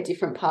like a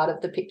different part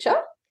of the picture.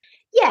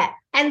 Yeah.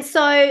 And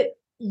so,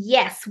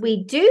 yes,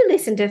 we do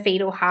listen to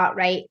fetal heart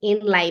rate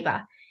in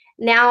labour.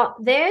 Now,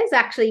 there's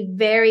actually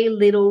very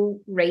little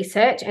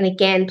research. And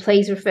again,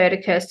 please refer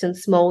to Kirsten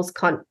Small's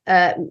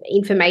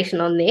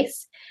information on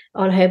this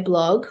on her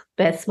blog,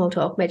 Birth Small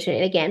Talk, mention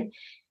it again.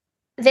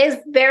 There's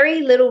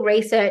very little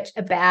research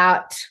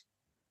about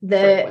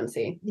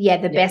frequency.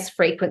 The best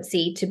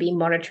frequency to be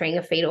monitoring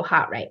a fetal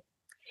heart rate.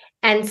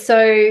 And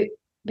so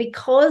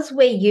because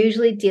we're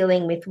usually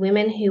dealing with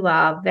women who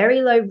are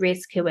very low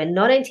risk, who are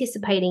not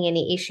anticipating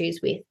any issues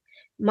with,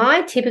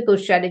 my typical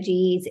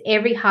strategy is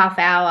every half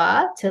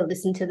hour to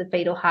listen to the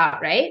fetal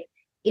heart rate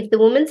if the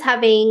woman's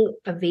having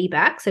a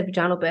VBAC, so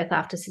vaginal birth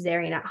after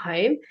cesarean at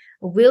home,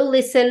 we'll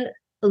listen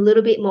a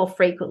little bit more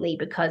frequently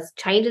because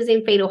changes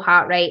in fetal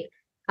heart rate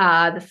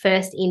are the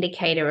first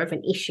indicator of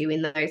an issue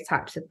in those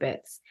types of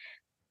births.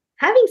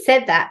 Having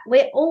said that,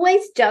 we're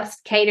always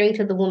just catering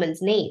to the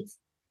woman's needs.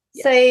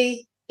 Yes. So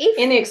if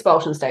in the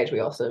expulsion stage, we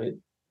also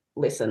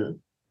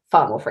listen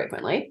far more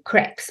frequently.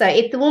 Correct. So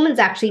if the woman's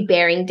actually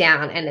bearing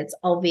down and it's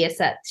obvious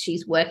that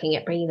she's working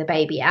at bringing the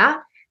baby out,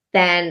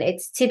 then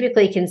it's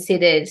typically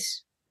considered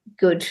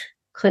good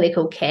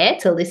clinical care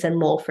to listen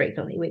more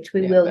frequently, which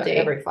we will do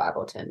every 5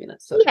 or 10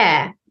 minutes. So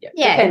depending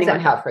exactly on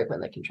how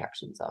frequent the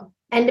contractions are,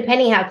 and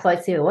depending how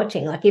closely we're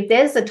watching. Like if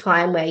there's a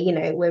time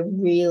where we're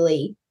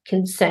really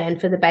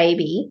concerned for the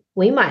baby,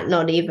 we might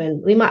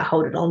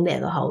hold it on there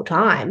the whole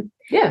time.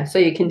 Yeah, so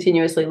you're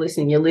continuously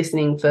listening. You're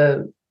listening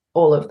for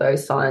all of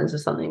those signs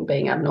of something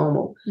being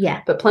abnormal.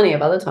 Yeah. But plenty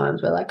of other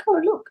times we're like, oh,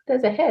 look,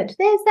 there's a head.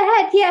 There's the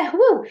head, yeah.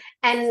 Woo.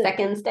 And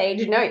second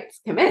stage notes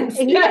commence.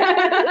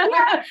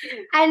 Yeah.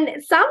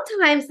 And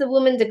sometimes the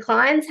woman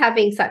declines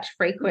having such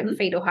frequent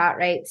fetal heart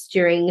rates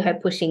during her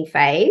pushing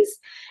phase.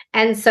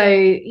 And so,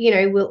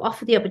 we'll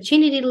offer the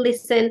opportunity to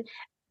listen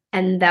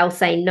and they'll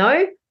say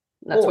no.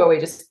 That's where we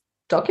just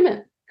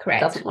document.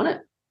 Correct. Doesn't want it.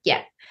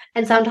 Yeah.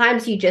 And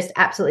sometimes you just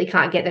absolutely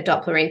can't get the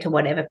Doppler into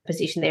whatever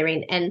position they're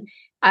in. And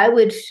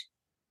it'd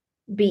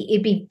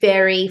be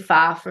very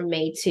far from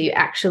me to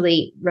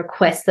actually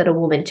request that a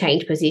woman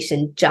change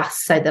position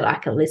just so that I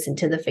can listen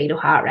to the fetal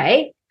heart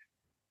rate.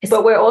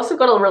 But we're also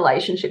got a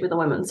relationship with the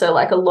women. So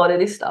like a lot of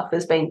this stuff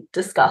has been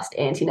discussed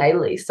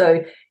antenatally.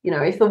 So,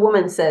 if the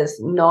woman says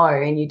no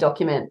and you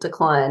document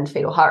declined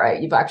fetal heart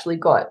rate, you've actually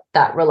got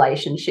that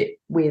relationship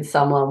with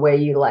someone where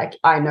you like,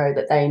 I know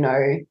that they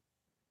know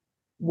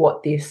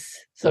what this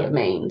sort of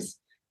means.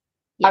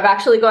 Yeah. I've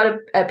actually got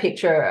a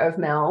picture of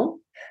Mel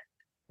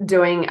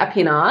doing a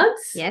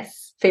Pinard's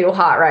fetal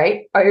heart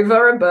rate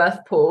over a birth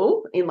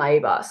pool in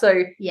labour.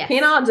 So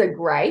Pinard's are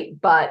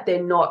great, but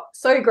they're not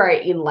so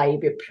great in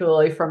labour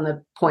purely from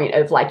the point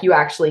of like you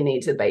actually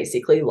need to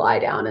basically lie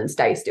down and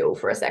stay still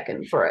for a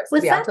second for it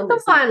to be able to listen.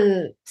 Was that the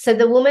one? So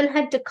the woman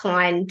had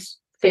declined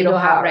fetal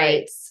heart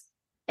rates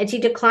and she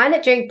declined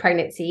it during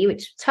pregnancy,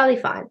 which is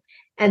totally fine,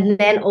 and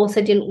then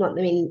also didn't want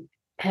them in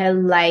her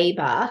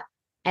labour,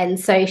 and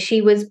so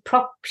she was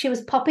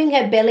popping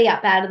her belly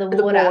up out of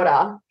the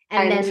water.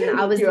 And then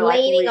I was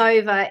leaning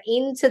over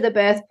into the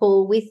birth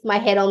pool with my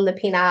head on the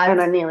Pinard. And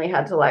I nearly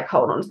had to like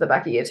hold on to the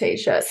back of your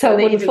T-shirt. So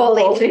it wouldn't fall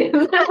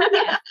into.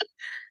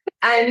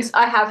 And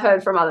I have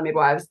heard from other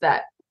midwives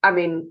that,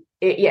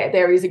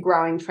 there is a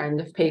growing trend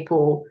of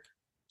people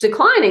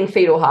declining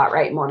fetal heart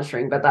rate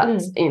monitoring, but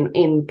that's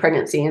in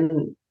pregnancy,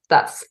 and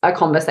that's a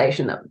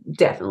conversation that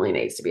definitely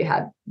needs to be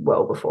had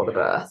well before the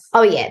birth.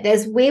 Oh, yeah.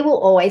 We will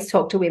always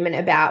talk to women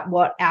about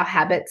what our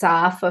habits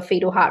are for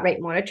fetal heart rate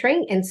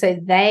monitoring. And so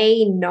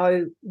they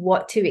know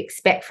what to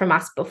expect from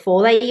us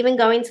before they even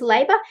go into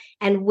labour.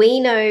 And we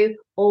know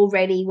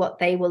already what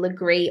they will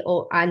agree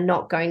or are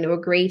not going to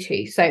agree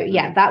to. So,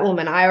 that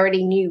woman I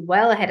already knew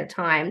well ahead of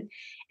time.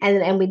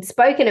 And we'd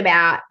spoken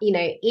about,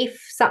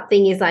 if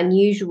something is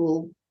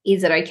unusual,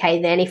 is it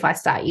okay then if I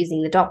start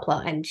using the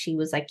Doppler? And she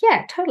was like,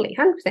 yeah, totally,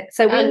 100%.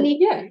 So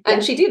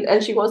and she did,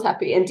 and she was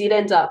happy and did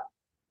end up.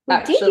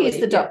 We did use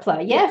the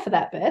Doppler, for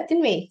that birth,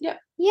 didn't we? Yeah.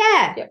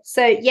 Yeah. Yep.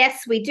 So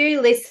yes, we do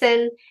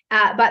listen,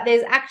 but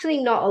there's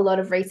actually not a lot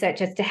of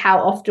research as to how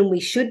often we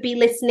should be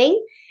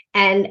listening.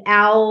 And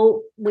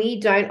we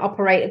don't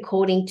operate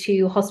according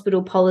to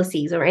hospital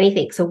policies or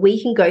anything. So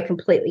we can go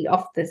completely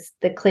off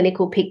the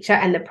clinical picture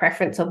and the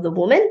preference of the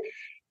woman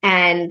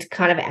and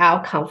kind of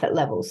our comfort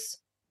levels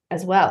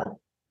as well.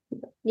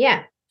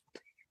 Yeah.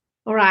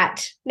 All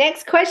right.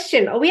 Next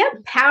question. We are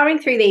powering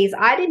through these.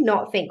 I did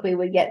not think we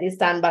would get this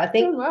done, but I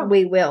think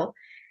we will.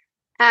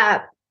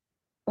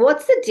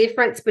 What's the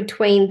difference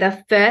between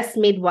the first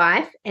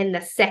midwife and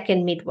the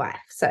second midwife?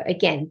 So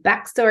again,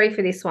 backstory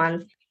for this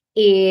one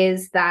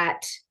is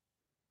that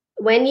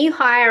when you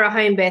hire a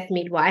home birth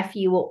midwife,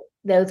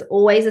 there's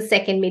always a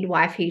second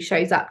midwife who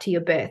shows up to your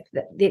birth.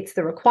 It's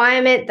the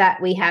requirement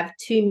that we have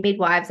 2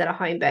 midwives at a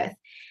home birth.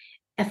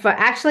 For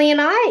Ashley and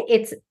I,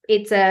 it's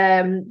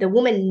the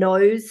woman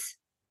knows,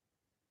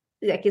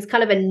 like, it's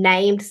kind of a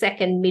named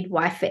second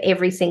midwife for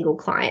every single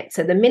client.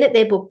 So the minute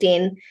they're booked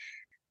in,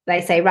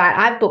 they say, right,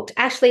 I've booked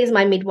Ashley as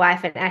my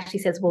midwife, and Ashley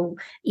says, well,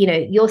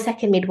 your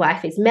second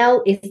midwife is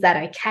Mel. Is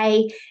that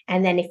okay?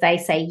 And then if they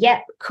say,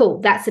 yep,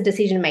 cool, that's a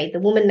decision made. The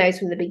woman knows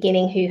from the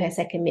beginning who her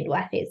second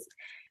midwife is.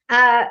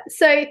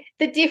 So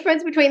the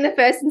difference between the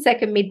first and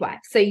second midwife.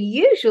 So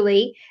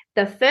usually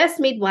the first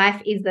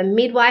midwife is the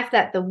midwife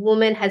that the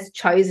woman has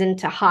chosen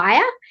to hire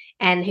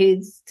and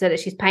so that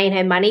she's paying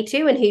her money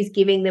to, and who's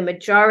giving the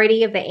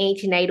majority of the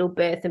antenatal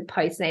birth and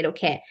postnatal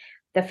care.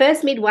 The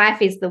first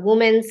midwife is the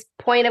woman's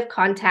point of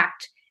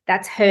contact.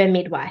 That's her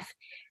midwife.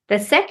 The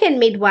second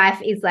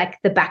midwife is like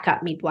the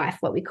backup midwife,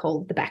 what we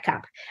call the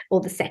backup or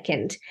the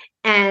second.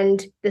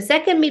 And the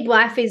second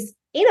midwife is,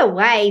 in a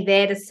way,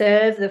 there to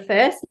serve the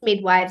first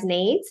midwife's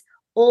needs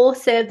or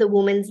serve the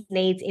woman's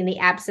needs in the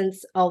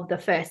absence of the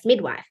first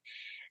midwife.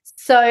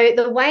 So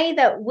the way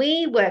that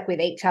we work with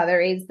each other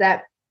is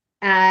that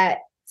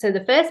so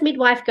the first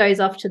midwife goes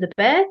off to the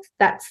birth.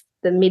 That's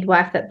the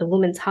midwife that the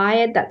woman's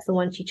hired. That's the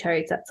one she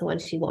chose. That's the one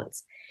she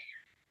wants.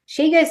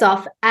 She goes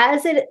off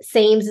as it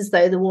seems as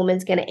though the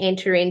woman's going to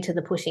enter into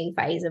the pushing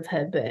phase of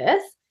her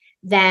birth.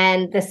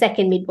 Then the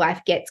second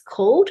midwife gets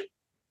called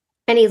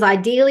and is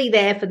ideally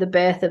there for the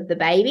birth of the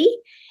baby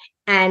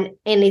and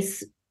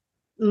is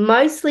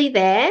mostly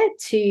there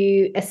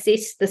to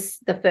assist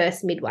the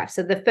first midwife.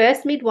 So the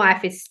first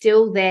midwife is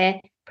still there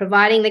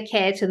providing the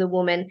care to the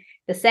woman.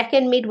 The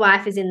second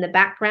midwife is in the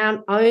background,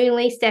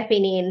 only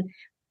stepping in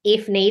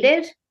if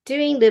needed,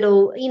 doing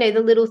little,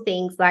 the little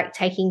things like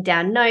taking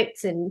down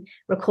notes and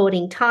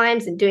recording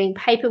times and doing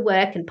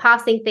paperwork and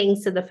passing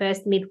things to the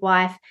first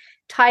midwife,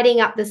 tidying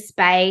up the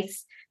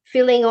space,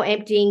 filling or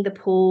emptying the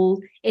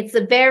pool. It's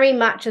very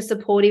much a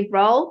supportive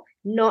role,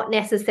 not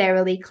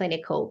necessarily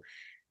clinical.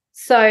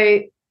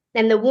 So,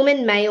 and the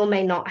woman may or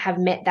may not have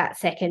met that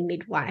second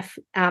midwife.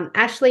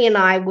 Ashley and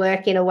I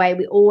work in a way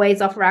we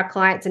always offer our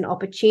clients an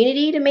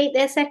opportunity to meet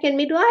their second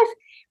midwife.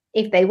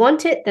 If they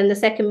want it, then the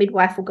second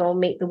midwife will go and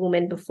meet the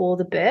woman before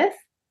the birth.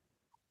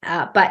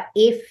 But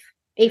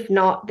if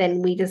not,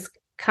 then we just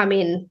come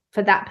in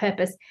for that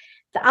purpose.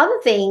 The other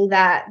thing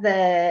that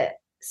the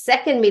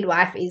second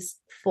midwife is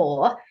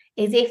for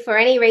is if for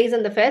any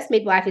reason the first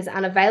midwife is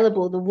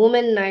unavailable, the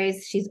woman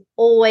knows she's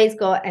always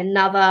got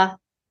another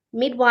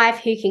midwife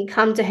who can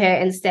come to her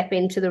and step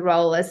into the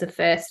role as the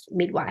first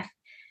midwife.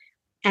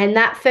 And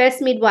that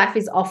first midwife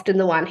is often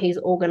the one who's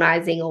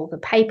organizing all the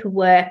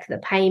paperwork, the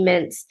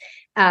payments,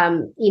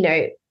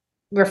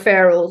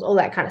 referrals, all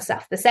that kind of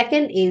stuff. The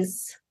second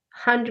is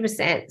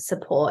 100%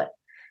 support.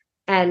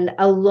 And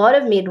a lot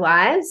of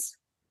midwives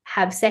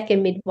have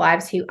second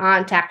midwives who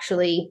aren't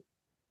actually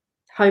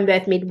home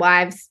birth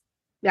midwives.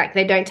 Like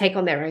they don't take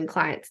on their own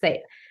clients.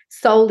 They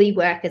solely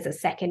work as a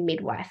second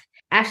midwife.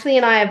 Ashley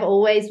and I have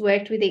always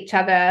worked with each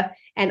other,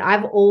 and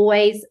I've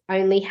always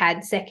only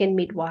had second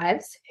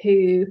midwives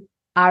who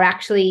are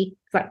actually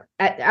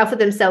offer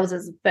themselves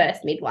as a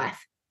first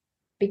midwife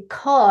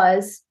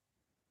because,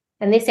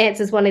 and this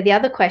answers one of the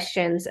other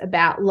questions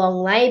about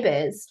long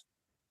labours,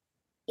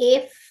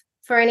 if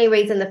for any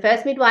reason the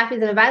first midwife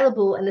isn't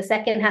available and the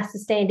second has to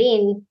stand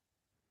in,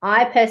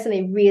 I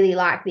personally really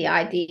like the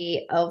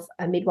idea of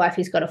a midwife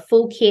who's got a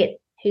full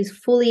kit, who's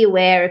fully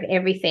aware of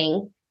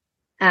everything,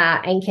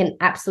 and can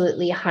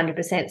absolutely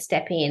 100%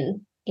 step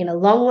in a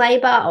long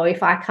labour, or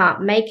if I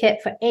can't make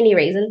it for any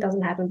reason,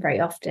 doesn't happen very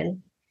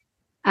often.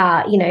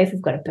 If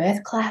we've got a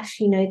birth clash,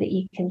 that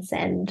you can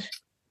send.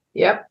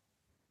 Yep.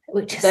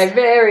 They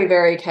very,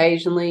 very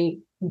occasionally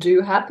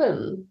do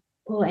happen.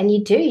 Oh, and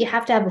you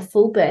have to have a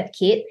full birth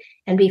kit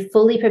and be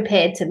fully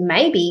prepared to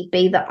maybe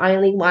be the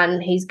only one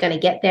who's going to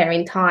get there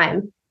in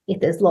time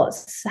if there's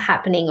lots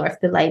happening or if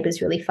the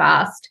labour's really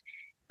fast.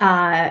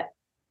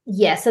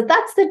 So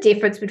that's the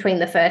difference between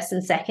the first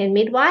and second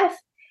midwife.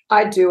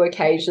 I do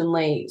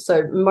occasionally,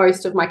 so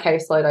most of my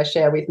caseload I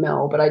share with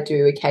Mel, but I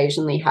do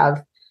occasionally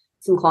have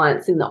some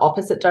clients in the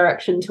opposite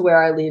direction to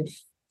where I live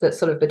that's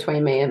sort of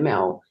between me and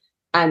Mel.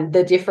 And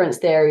the difference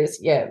there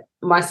is,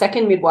 my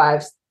second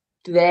midwives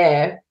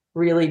there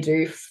really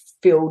do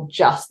feel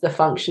just the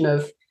function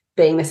of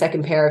being the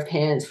second pair of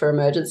hands for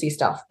emergency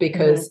stuff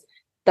because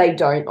they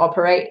don't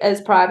operate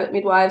as private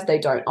midwives. They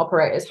don't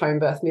operate as home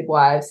birth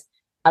midwives.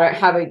 I don't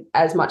have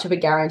as much of a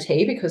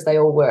guarantee because they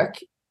all work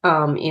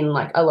in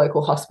like a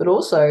local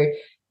hospital. So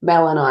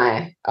Mel and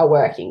I are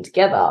working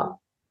together.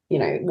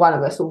 One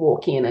of us will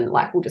walk in and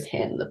we'll just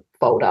hand the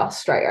folder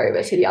straight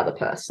over to the other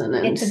person.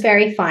 And it's a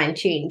very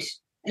fine-tuned.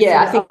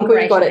 I think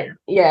we've got it.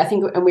 Yeah, I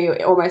think, and we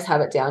almost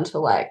have it down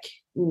to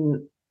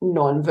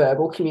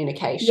non-verbal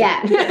communication.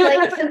 Yeah,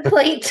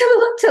 complete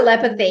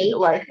telepathy.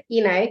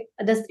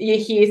 You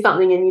hear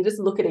something and you just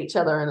look at each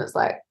other and it's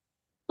like,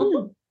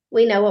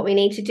 we know what we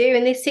need to do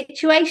in this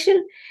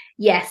situation.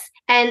 Yes.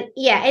 And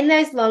in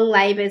those long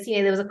labours,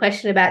 there was a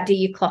question about, do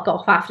you clock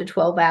off after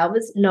 12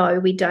 hours? No,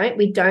 we don't.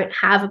 We don't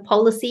have a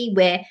policy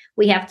where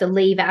we have to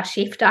leave our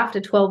shift after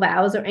 12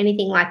 hours or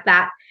anything like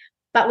that.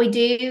 But we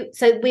do.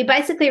 So we're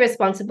basically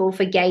responsible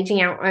for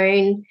gauging our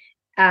own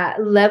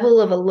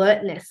level of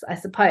alertness, I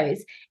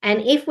suppose.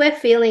 And if we're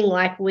feeling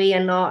like we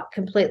are not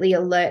completely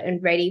alert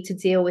and ready to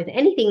deal with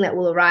anything that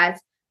will arise,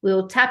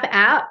 we'll tap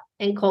out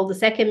and call the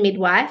second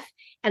midwife.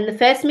 And the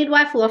first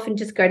midwife will often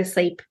just go to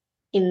sleep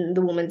in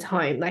the woman's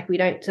home. We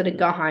don't sort of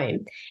go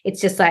home. It's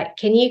just like,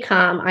 can you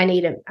come? I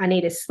need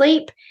a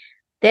sleep.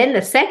 Then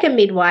the second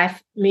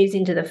midwife moves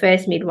into the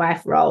first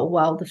midwife role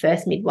while the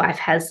first midwife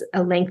has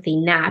a lengthy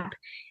nap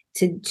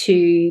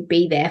to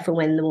be there for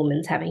when the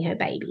woman's having her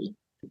baby.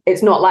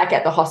 It's not like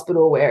at the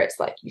hospital where it's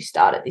like you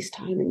start at this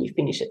time and you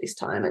finish at this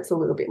time. It's a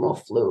little bit more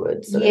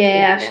fluid.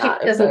 Our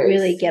shift doesn't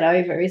really get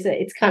over, is it?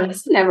 It's kind of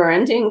a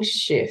never-ending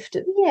shift.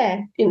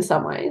 Yeah. In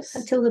some ways.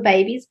 Until the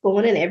baby's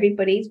born and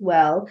everybody's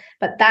well.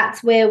 But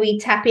that's where we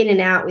tap in and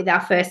out with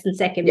our first and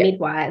second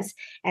midwives.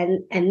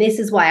 And this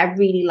is why I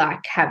really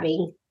like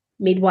having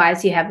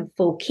midwives who have a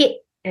full kit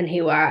and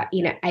who are,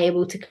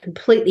 able to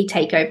completely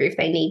take over if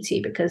they need to,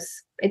 because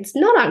it's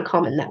not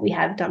uncommon that we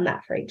have done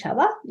that for each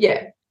other.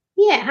 Yeah.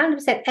 Yeah,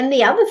 100%. And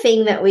the other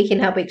thing that we can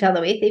help each other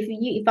with,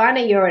 if I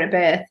know you're at a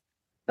birth,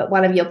 but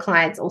one of your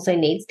clients also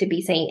needs to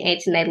be seen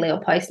antenatally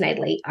or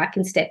postnatally, I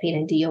can step in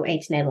and do your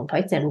antenatal and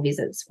postnatal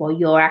visits while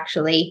you're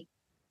actually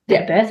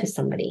at birth with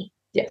somebody.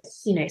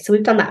 Yes. You know, so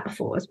we've done that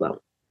before as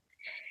well.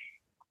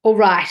 All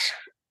right.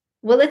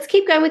 Well, let's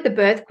keep going with the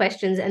birth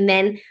questions and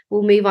then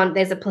we'll move on.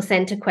 There's a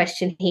placenta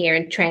question here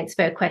and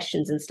transfer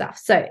questions and stuff.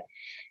 So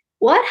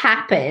what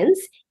happens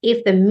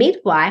if the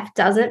midwife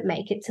doesn't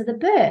make it to the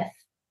birth?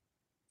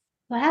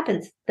 What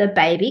happens? The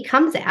baby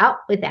comes out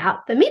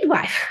without the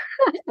midwife.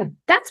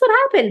 That's what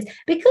happens.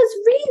 Because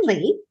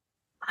really,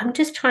 I'm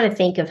just trying to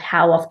think of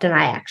how often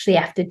I actually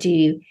have to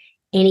do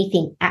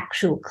anything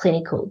actual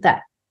clinical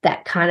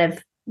that kind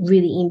of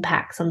really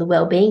impacts on the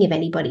well-being of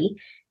anybody.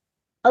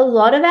 A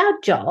lot of our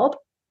job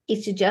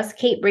is to just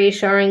keep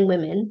reassuring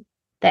women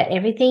that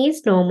everything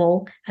is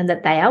normal and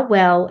that they are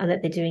well and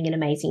that they're doing an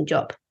amazing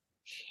job.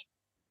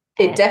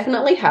 It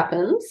definitely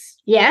happens.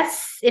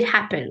 Yes, it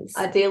happens.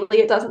 Ideally,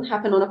 it doesn't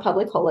happen on a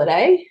public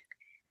holiday.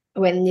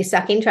 When you're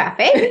stuck in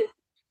traffic.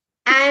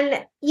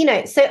 And, you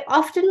know, so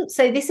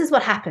this is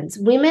what happens.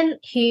 Women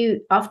who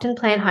often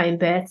plan home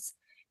births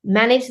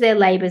manage their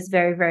labours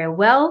very, very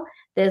well.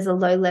 There's a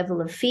low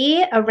level of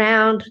fear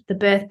around the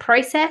birth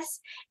process,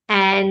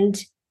 and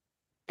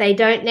they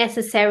don't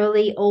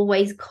necessarily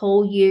always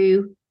call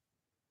you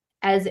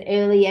as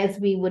early as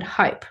we would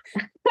hope.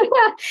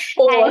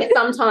 Or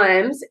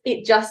sometimes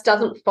it just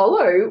doesn't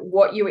follow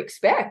what you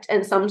expect.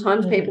 And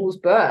sometimes people's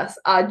births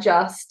are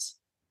just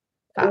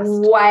fast.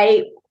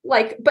 Way,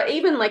 like, but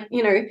even like,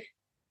 you know,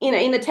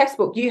 in the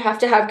textbook, you have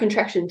to have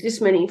contractions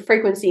this many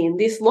frequency and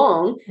this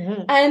long.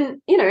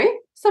 And, you know,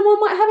 someone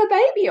might have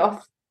a baby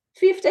off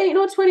 15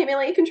 or 20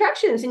 milliliter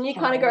contractions and you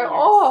kind of go,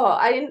 oh,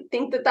 I didn't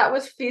think that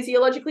was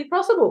physiologically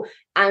possible.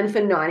 And for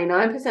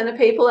 99% of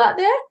people out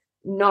there,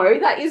 no,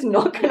 that is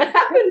not going to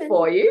happen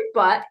for you,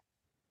 but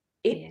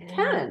it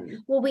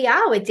can. Well,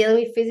 we're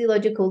dealing with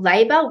physiological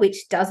labour,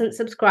 which doesn't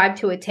subscribe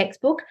to a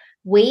textbook.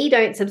 We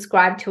don't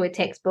subscribe to a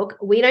textbook.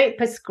 We don't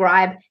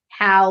prescribe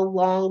how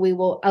long we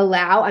will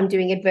allow, I'm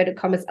doing inverted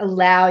commas,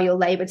 allow your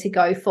labour to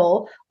go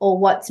for, or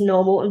what's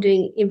normal, I'm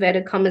doing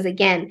inverted commas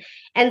again.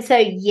 And so,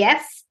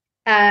 yes,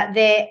 so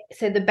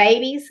the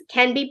babies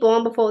can be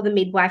born before the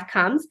midwife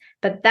comes,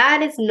 but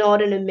that is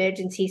not an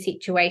emergency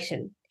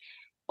situation.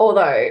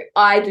 Although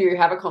I do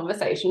have a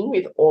conversation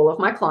with all of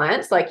my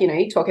clients, like, you know,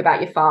 you talk about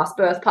your fast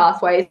birth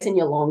pathways and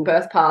your long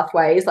birth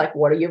pathways, like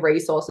what are your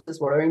resources,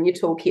 what are in your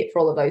toolkit for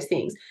all of those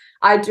things.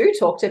 I do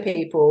talk to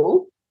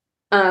people,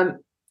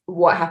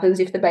 what happens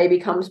if the baby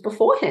comes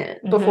beforehand,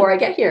 before I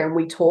get here, and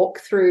we talk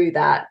through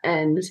that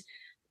and,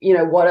 you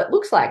know, what it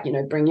looks like, you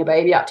know, bring your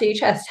baby up to your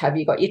chest, have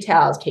you got your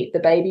towels, keep the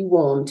baby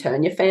warm,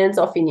 turn your fans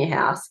off in your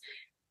house.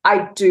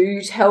 I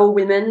do tell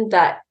women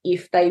that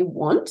if they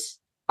want,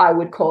 I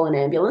would call an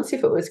ambulance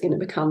if it was going to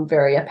become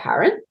very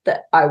apparent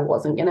that I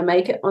wasn't going to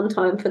make it on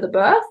time for the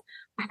birth.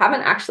 I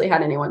haven't actually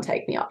had anyone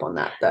take me up on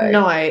that, though.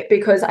 No.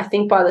 Because I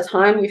think by the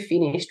time you've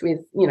finished with,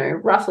 you know,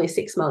 roughly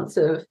 6 months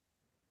of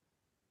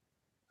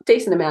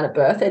decent amount of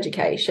birth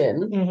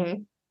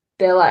education,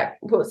 they're like,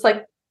 well, it's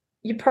like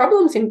your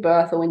problems in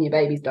birth are when your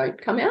babies don't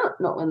come out,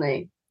 not when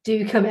they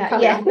do come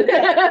out.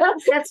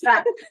 That's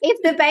right. If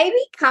the baby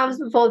comes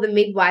before the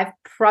midwife,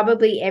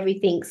 probably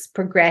everything's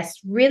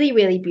progressed really,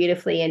 really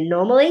beautifully and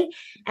normally.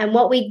 And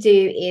what we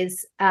do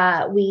is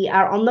we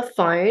are on the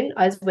phone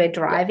as we're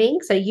driving.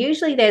 So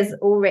usually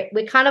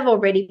we're kind of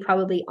already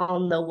probably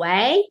on the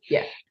way.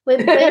 Yeah.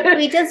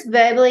 We just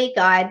verbally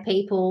guide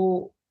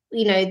people.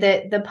 You know,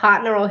 the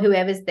partner or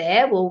whoever's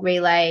there will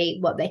relay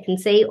what they can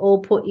see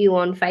or put you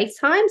on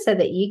FaceTime so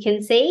that you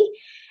can see.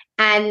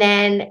 And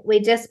then we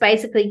just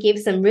basically give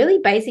some really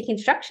basic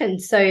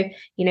instructions. So,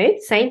 you know,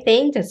 same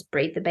thing, just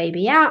breathe the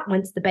baby out.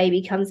 Once the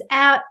baby comes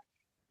out,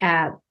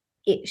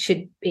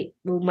 it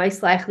will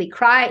most likely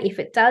cry. If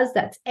it does,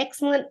 that's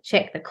excellent.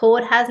 Check the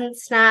cord hasn't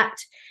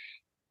snapped.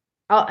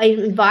 I'll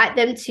invite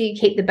them to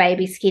keep the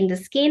baby skin to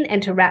skin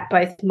and to wrap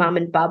both mum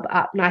and bub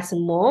up nice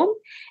and warm,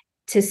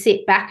 to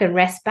sit back and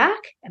rest back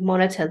and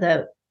monitor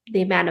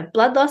the amount of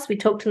blood loss. We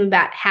talked to them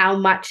about how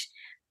much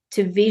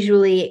to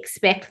visually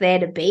expect there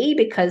to be,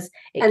 because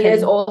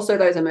there's also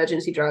those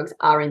emergency drugs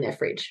are in their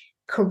fridge.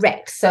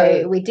 Correct.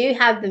 So we do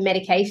have the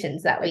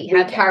medications that we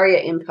carry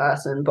it in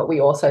person, but we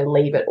also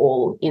leave it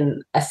all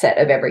in a set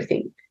of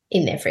everything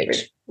in their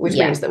fridge, which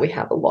means that we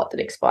have a lot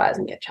that expires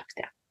and get chucked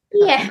down.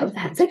 Yeah,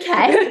 that's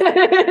okay.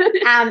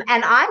 And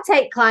I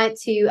take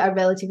clients who are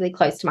relatively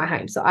close to my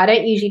home, so I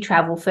don't usually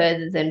travel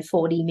further than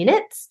 40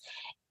 minutes.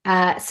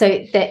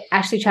 So that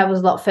actually travels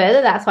a lot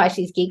further. That's why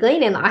she's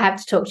giggling. And I have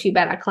to talk to you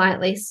about our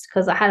client list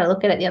because I had a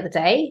look at it the other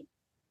day.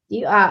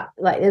 You are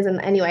like, there's an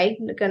anyway.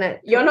 You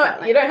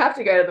don't have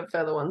to go to the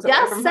further ones.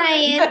 Just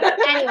saying.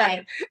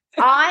 Anyway,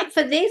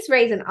 for this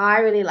reason, I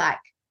really like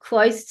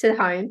close to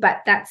home, but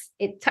that's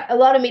it. A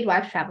lot of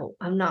midwives travel.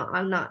 I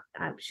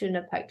shouldn't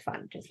have poked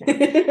fun just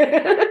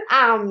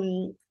now.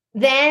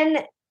 Then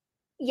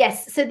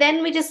Yes. So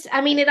then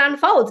it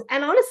unfolds.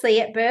 And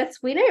honestly, at births,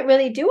 we don't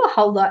really do a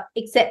whole lot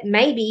except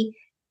maybe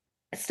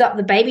stop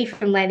the baby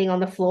from landing on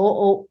the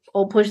floor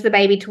or push the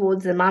baby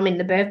towards the mum in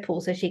the birth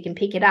pool so she can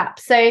pick it up.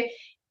 So,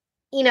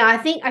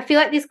 I feel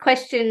like this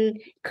question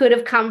could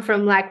have come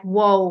from like,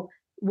 whoa,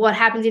 what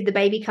happens if the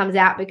baby comes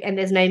out and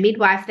there's no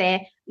midwife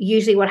there?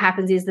 Usually what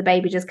happens is the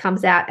baby just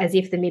comes out as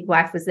if the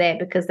midwife was there,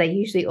 because they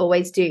usually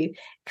always do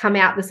come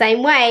out the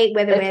same way,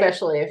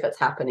 especially if it's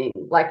happening.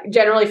 Like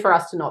generally for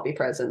us to not be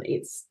present,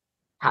 it's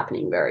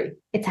happening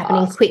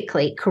fast.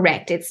 Quickly.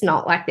 Correct. It's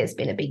not like there's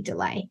been a big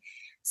delay.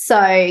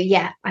 So,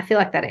 yeah, I feel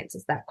like that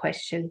answers that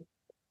question.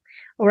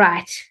 All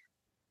right.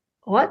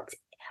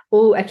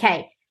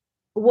 Okay.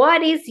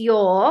 What is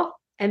your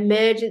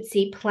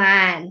emergency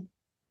plan?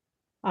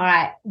 All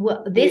right.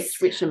 Well,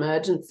 which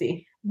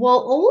emergency? Well,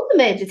 all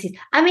emergencies.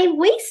 I mean,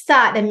 we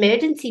start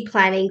emergency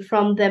planning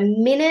from the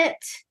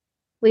minute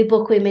we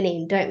book women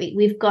in, don't we?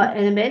 We've got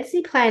an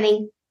emergency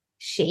planning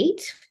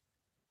sheet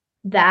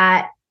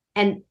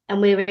and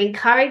we're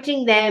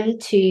encouraging them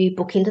to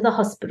book into the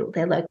hospital,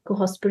 their local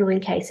hospital in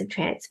case of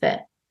transfer,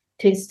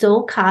 to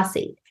install car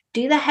seat.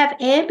 Do they have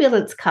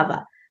ambulance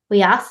cover?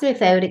 We ask them if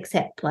they would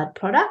accept blood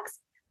products.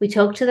 We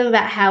talk to them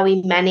about how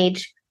we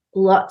manage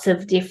lots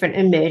of different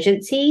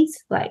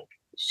emergencies like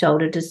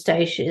shoulder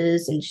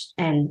dystocias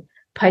and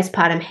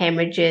postpartum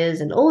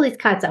hemorrhages and all this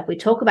kind of stuff. We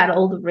talk about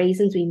all the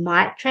reasons we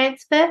might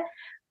transfer.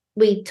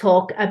 We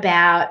talk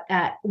about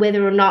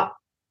whether or not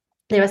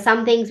there are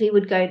some things we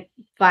would go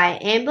via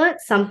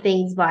ambulance, some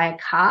things via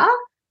car.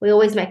 We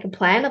always make a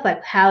plan of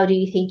like, how do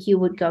you think you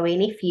would go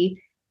in if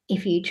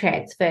you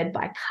transferred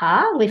by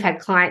car? We've had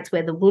clients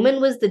where the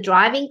woman was the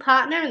driving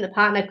partner and the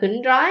partner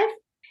couldn't drive.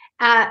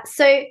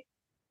 So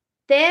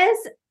there's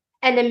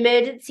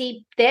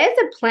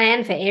a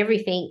plan for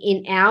everything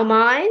in our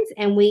minds,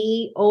 and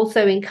we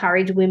also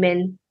encourage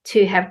women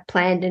to have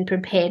planned and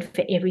prepared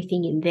for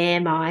everything in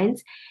their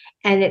minds.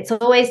 And it's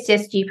always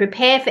just you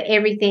prepare for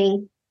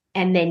everything,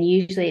 and then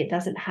usually it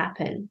doesn't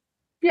happen.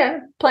 Yeah,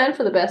 plan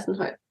for the best and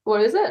hope.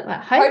 What is it?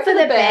 Hope for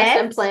the best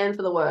and plan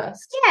for the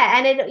worst. Yeah,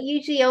 and it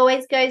usually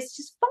always goes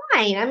just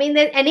fine. I mean,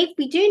 and if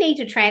we do need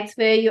to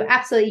transfer, you're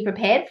absolutely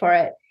prepared for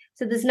it.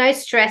 So there's no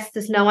stress,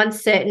 there's no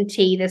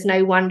uncertainty, there's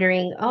no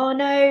wondering, oh,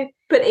 no.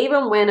 But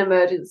even when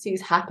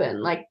emergencies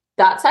happen, like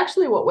that's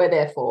actually what we're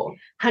there for.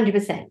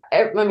 100%.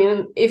 I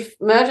mean, if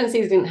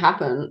emergencies didn't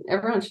happen,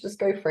 everyone should just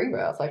go free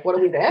birth. Like, what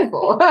are we there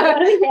for? What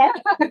are we there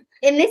for?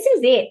 And this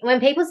is it. When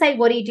people say,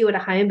 what do you do at a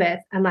home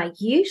birth? I'm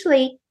like,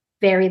 usually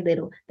very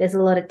little. There's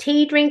a lot of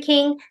tea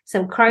drinking,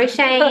 some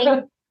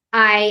crocheting.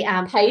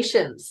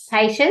 Patience.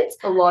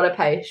 A lot of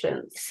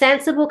patience.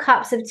 Sensible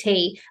cups of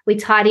tea. We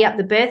tidy up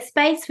the birth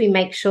space. We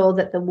make sure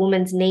that the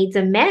woman's needs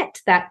are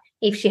met, that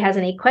if she has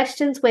any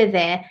questions, we're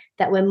there,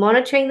 that we're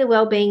monitoring the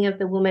well-being of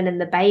the woman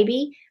and the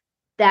baby,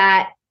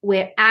 that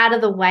we're out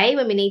of the way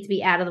when we need to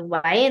be out of the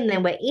way, and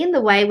then we're in the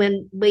way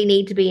when we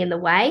need to be in the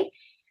way.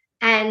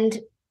 And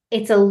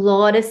it's a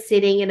lot of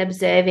sitting and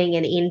observing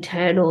an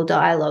internal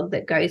dialogue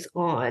that goes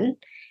on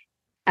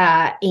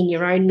in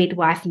your own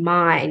midwife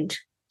mind.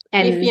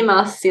 And if you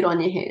must sit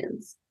on your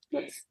hands.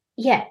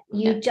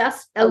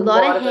 Just a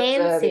lot of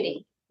hand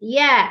sitting.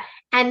 Yeah.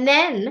 And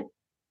then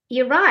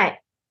you're right.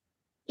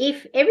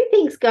 If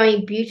everything's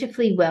going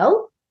beautifully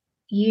well,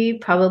 you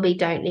probably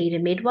don't need a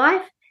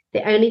midwife.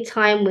 The only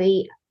time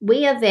we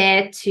are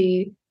there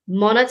to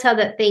monitor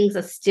that things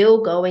are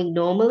still going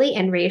normally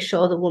and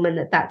reassure the woman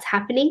that that's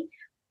happening,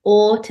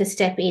 or to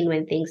step in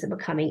when things are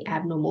becoming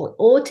abnormal,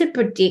 or to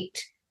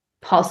predict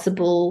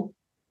possible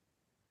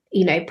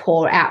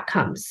poor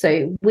outcomes.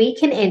 So we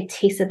can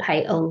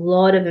anticipate a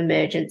lot of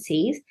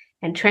emergencies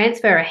and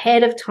transfer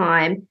ahead of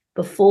time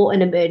before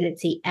an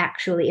emergency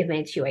actually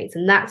eventuates.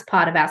 And that's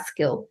part of our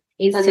skill.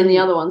 Then the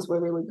other ones we're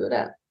really good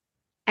at.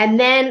 And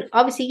then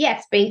obviously,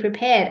 yes, being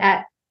prepared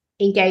at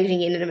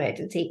engaging in an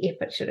emergency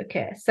if it should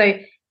occur. So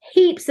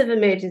heaps of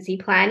emergency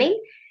planning,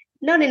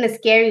 not in a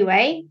scary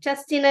way,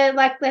 just in a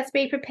let's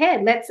be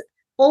prepared. Let's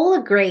all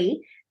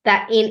agree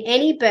that in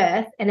any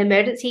birth, an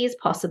emergency is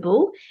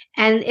possible,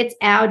 and it's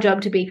our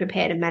job to be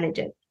prepared and manage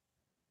it.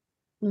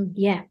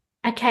 Yeah.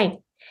 Okay.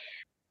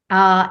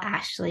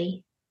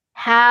 Ashley,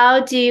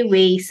 how do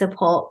we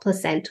support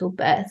placental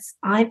births?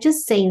 I've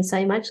just seen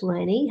so much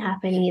learning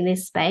happening in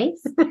this space.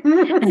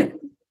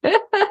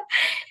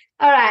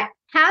 All right.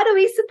 How do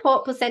we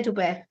support placental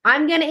birth?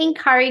 I'm going to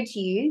encourage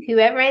you,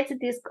 whoever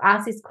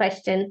asked this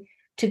question,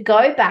 to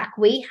go back.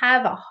 We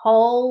have a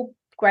whole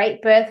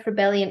Great Birth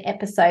Rebellion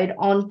episode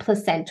on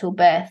placental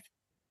birth.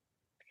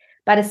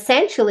 But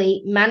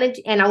essentially,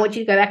 and I want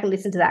you to go back and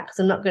listen to that because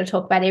I'm not going to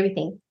talk about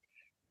everything.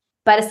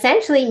 But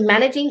essentially,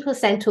 managing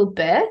placental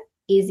birth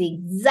is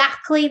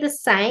exactly the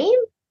same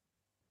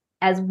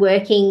as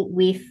working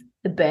with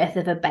the birth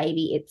of a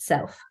baby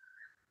itself.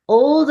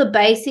 All the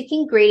basic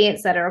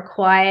ingredients that are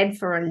required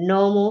for a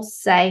normal,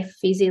 safe,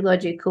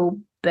 physiological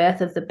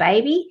birth of the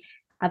baby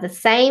are the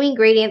same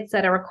ingredients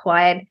that are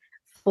required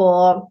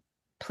for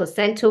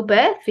placental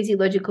birth,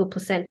 physiological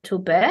placental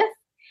birth.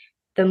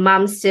 the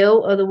mum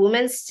still, or the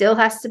woman still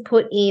has to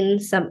put in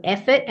some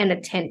effort and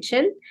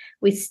attention.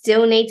 We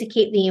still need to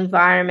keep the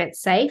environment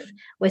safe.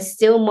 We're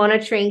still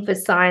monitoring for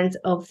signs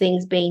of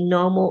things being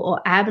normal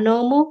or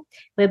abnormal.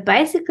 We're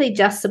basically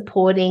just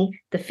supporting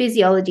the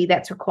physiology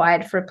that's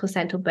required for a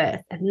placental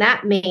birth. And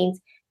that means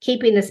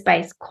keeping the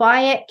space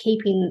quiet,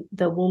 keeping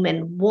the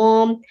woman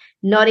warm,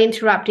 not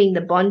interrupting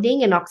the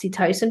bonding and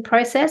oxytocin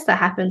process that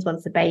happens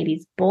once the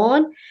baby's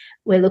born.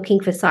 We're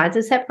looking for signs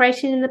of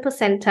separation in the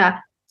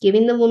placenta,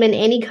 giving the woman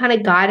any kind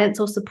of guidance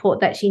or support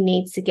that she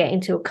needs to get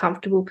into a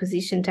comfortable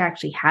position to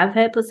actually have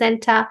her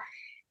placenta,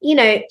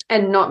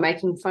 And not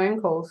making phone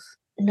calls.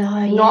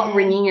 No, not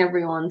ringing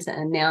everyone to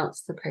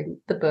announce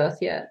the birth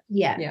yet.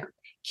 Yeah.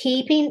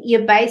 Keeping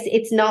your base,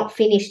 it's not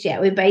finished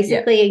yet. We're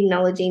basically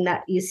acknowledging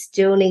that you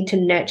still need to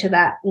nurture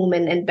that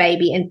woman and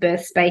baby and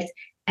birth space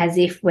as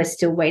if we're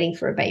still waiting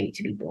for a baby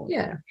to be born.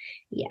 Yeah.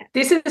 Yeah.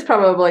 This is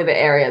probably the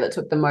area that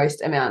took the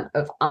most amount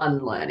of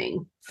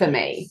unlearning for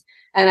me.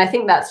 And I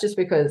think that's just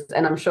because,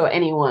 and I'm sure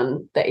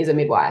anyone that is a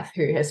midwife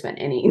who has spent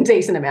any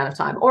decent amount of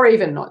time or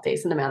even not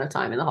decent amount of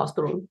time in the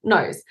hospital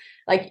knows,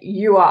 like,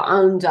 you are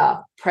under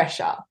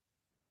pressure.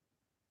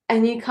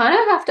 And you kind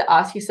of have to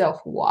ask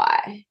yourself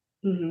why.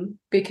 Mm-hmm.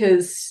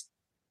 Because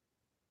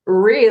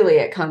really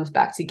it comes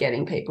back to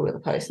getting people to the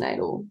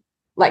postnatal,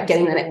 like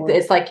getting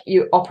it's like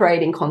you're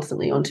operating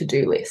constantly on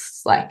to-do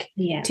lists, like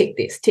tick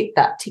this, tick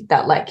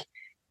that. Like,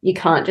 you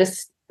can't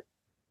just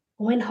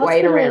when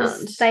wait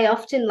around. They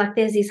often, like,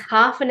 there's this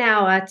half an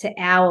hour to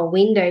hour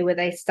window where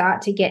they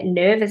start to get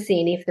nervous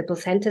in if the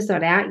placenta's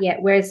not out yet.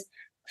 Whereas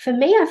for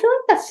me, I feel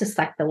like that's just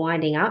like the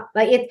winding up.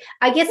 Like,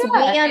 I guess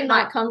it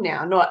might come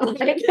now, not like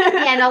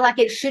like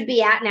it should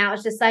be out now.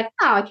 It's just like,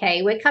 oh,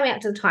 okay, we're coming up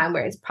to the time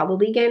where it's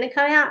probably going to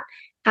come out.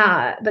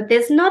 But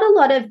there's not a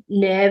lot of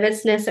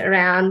nervousness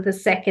around the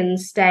second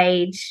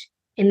stage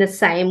in the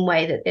same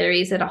way that there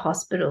is at a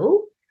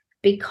hospital,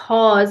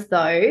 because,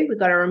 though, we've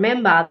got to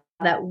remember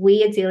that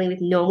we are dealing with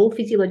normal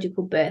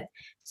physiological birth.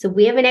 So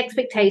we have an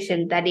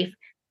expectation that if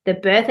the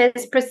birth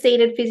has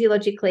proceeded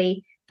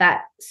physiologically,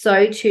 that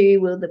so too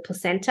will the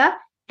placenta.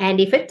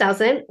 And if it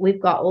doesn't, we've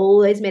got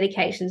all those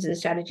medications and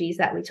strategies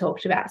that we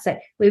talked about. So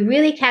we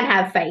really can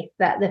have faith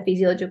that the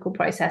physiological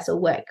process will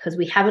work because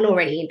we haven't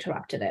already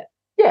interrupted it.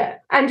 Yeah.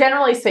 And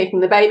generally speaking,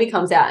 the baby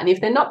comes out, and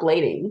if they're not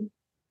bleeding,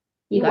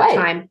 you got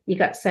time. You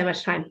got so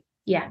much time.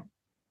 Yeah.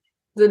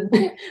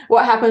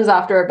 What happens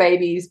after a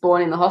baby's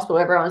born in the hospital,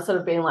 everyone's sort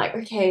of being like,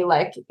 okay,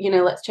 like,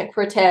 let's check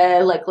for a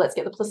tear, like, let's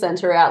get the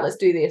placenta out, let's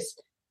do this.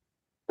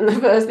 And the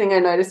first thing I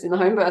noticed in the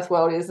home birth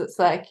world is it's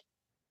like,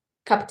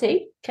 cup of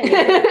tea.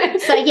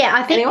 So yeah,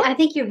 I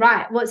think you're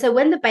right. So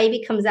when the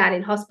baby comes out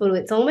in hospital,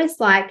 it's almost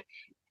like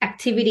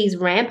activities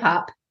ramp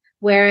up,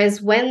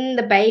 whereas when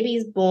the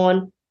baby's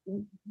born,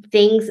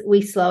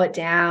 we slow it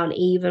down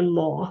even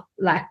more.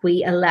 Like,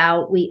 we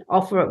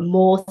offer it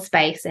more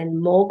space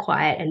and more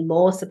quiet and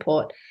more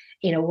support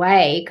in a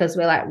way, because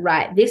we're like,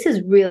 right, this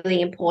is really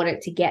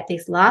important to get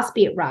this last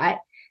bit right,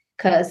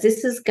 because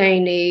this is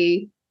going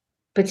to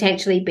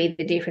potentially be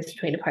the difference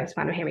between a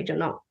postpartum hemorrhage or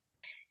not.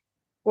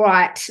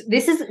 Right.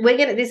 This is going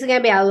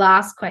to be our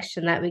last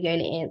question that we're going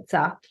to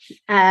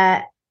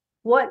answer.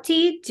 What do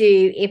you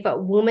do if a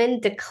woman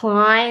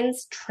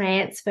declines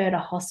transfer to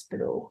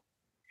hospital?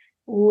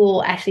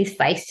 Oh, Ashley's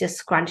face just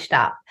scrunched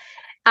up.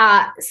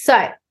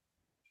 So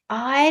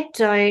I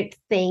don't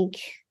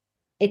think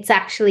it's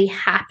actually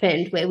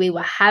happened where we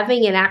were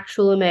having an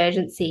actual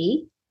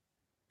emergency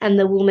and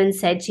the woman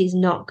said she's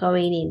not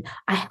going in.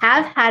 I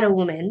have had a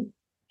woman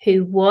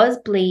who was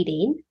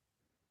bleeding.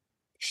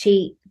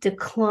 She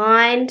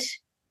declined.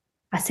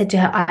 I said to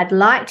her, I'd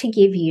like to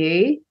give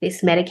you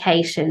this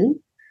medication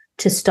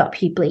to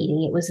stop you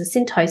bleeding. It was a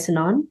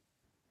syntocinon.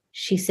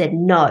 She said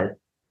no.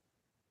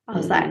 I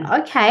was like,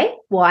 okay,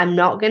 well, I'm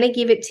not going to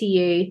give it to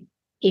you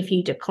if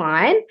you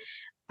decline.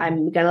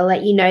 I'm going to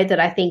let you know that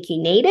I think you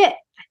need it.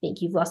 I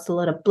think you've lost a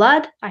lot of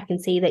blood. I can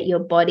see that your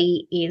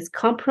body is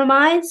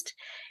compromised,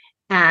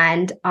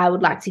 and I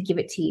would like to give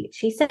it to you.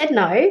 She said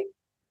no.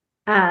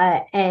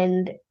 But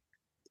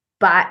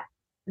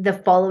the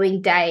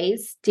following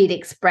days did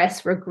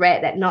express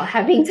regret at not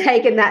having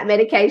taken that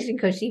medication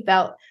because she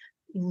felt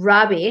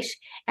rubbish.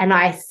 And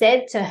I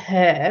said to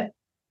her,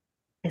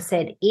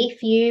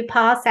 if you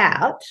pass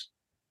out,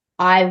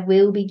 I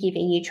will be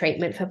giving you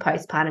treatment for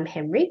postpartum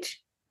hemorrhage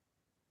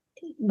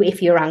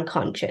if you're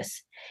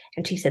unconscious.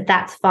 And she said,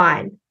 that's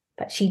fine.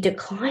 But she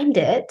declined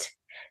it.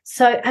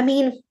 So, I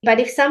mean, but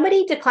if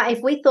somebody declined,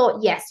 if we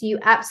thought, yes, you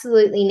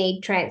absolutely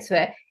need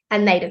transfer,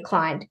 and they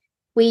declined,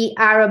 we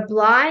are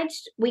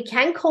obliged, we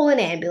can call an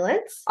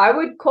ambulance. I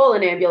would call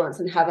an ambulance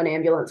and have an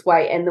ambulance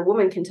wait, and the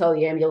woman can tell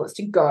the ambulance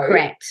to go.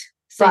 Correct.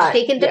 So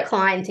she can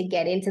decline to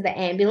get into the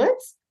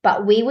ambulance,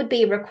 but we would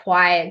be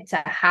required to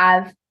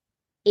have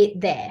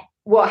it there.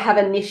 Well, have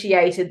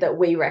initiated that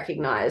we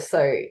recognise.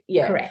 So,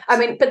 yeah. Correct. I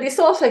mean, but this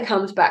also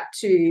comes back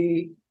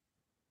to,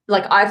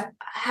 like, I've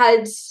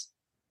had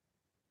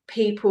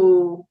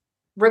people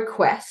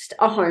request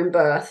a home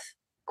birth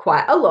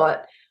quite a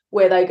lot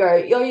where they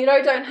go, oh, you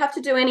don't have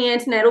to do any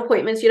antenatal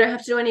appointments. You don't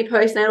have to do any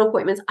postnatal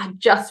appointments. I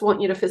just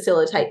want you to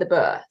facilitate the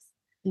birth.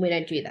 We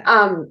don't do that.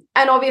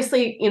 And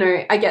obviously,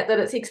 I get that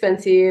it's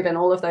expensive and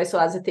all of those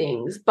sorts of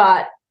things,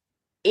 but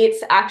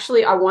it's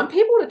actually, I want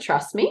people to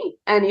trust me.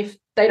 And if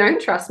they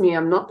don't trust me,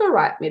 I'm not the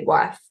right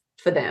midwife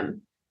for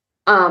them.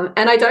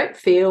 And I don't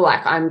feel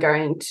like I'm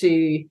going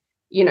to,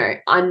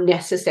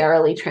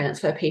 unnecessarily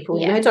transfer people.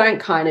 Yeah.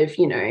 Don't kind of,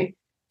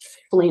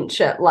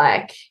 flinch at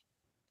like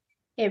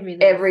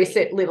every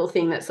little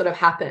thing that sort of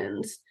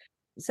happens.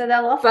 So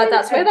they'll often But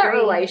that's where that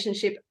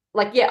relationship,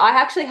 like, yeah, I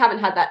actually haven't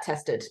had that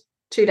tested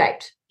to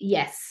date.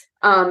 Yes.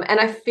 And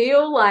I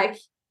feel like,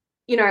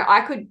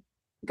 I could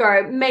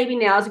go, maybe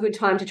now's a good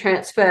time to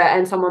transfer,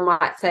 and someone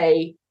might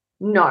say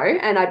no,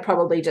 and I'd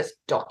probably just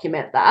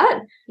document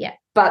that. Yeah.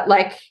 But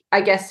like,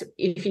 I guess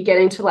if you get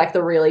into like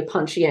the really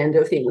punchy end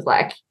of things,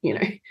 like,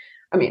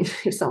 I mean,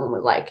 if someone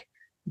was like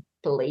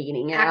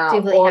bleeding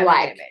actively out, or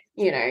like,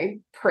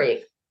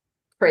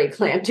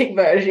 pre-eclamptic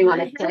version on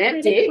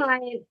eclamptic.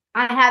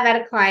 I have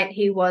had a client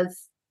who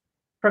was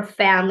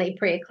profoundly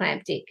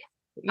pre-eclamptic.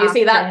 You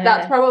see,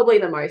 that's probably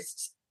the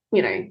most,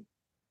 in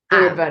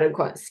inverted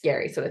quotes,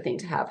 scary sort of thing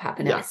to have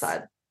happen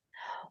outside.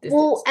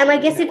 Well, and I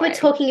guess if we're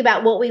talking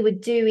about what we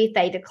would do if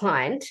they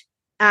declined,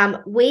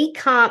 we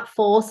can't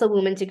force a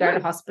woman to go to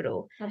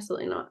hospital.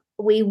 Absolutely not.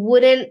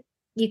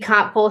 You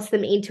can't force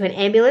them into an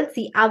ambulance.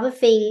 The other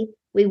thing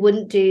we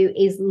wouldn't do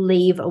is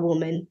leave a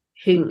woman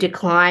who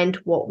declined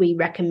what we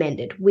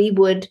recommended. We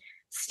would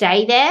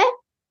stay there.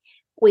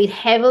 We'd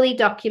heavily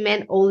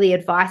document all the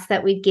advice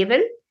that we'd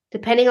given.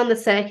 Depending on the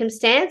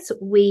circumstance,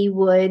 we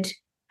would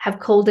have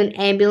called an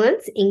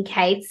ambulance in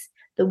case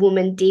the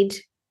woman did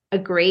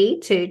agree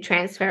to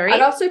transfer it.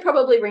 I'd also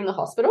probably ring the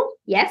hospital.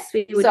 Yes,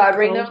 we would. So I'd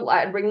ring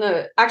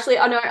the. Actually,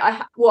 I know.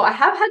 I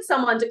have had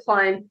someone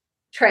decline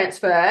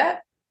transfer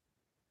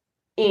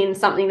in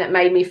something that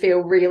made me feel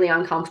really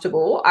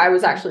uncomfortable. I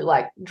was actually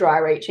like dry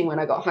reaching when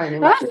I got home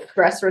and like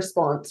stress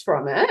response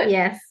from it.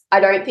 Yes. I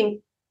don't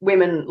think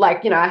women,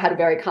 like, I had a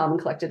very calm and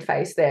collected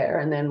face there,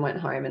 and then went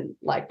home and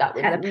like that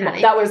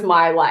was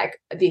my like,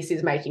 this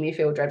is making me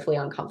feel dreadfully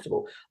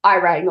uncomfortable. I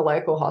rang the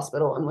local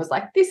hospital and was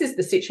like, this is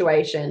the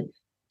situation.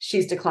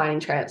 She's declining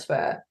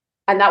transfer.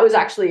 And that was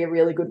actually a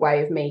really good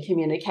way of me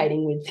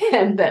communicating with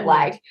them that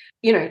like,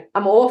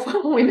 I'm all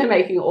for women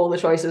making all the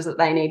choices that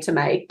they need to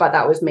make, but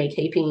that was me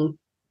keeping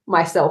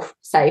myself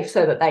safe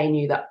so that they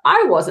knew that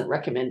I wasn't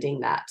recommending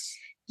that.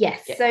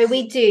 Yes. So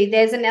we do.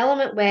 There's an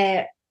element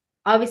where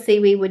obviously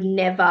we would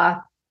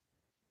never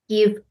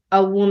give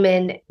a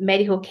woman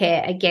medical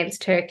care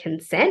against her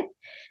consent.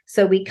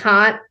 So we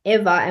can't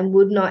ever and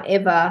would not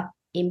ever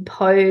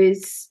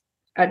impose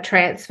a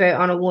transfer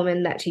on a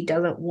woman that she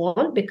doesn't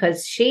want,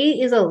 because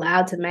she is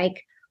allowed to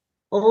make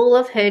all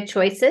of her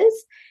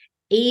choices,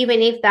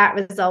 even if that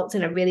results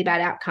in a really bad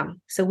outcome.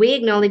 So we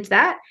acknowledge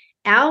that.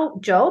 Our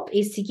job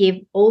is to give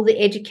all the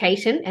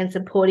education and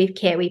supportive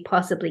care we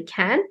possibly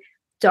can,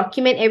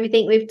 document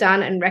everything we've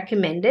done and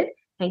recommended,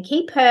 and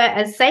keep her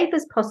as safe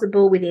as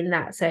possible within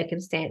that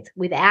circumstance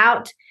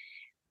without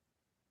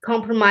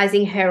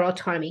compromising her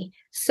autonomy.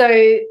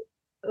 So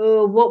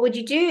what would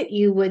you do?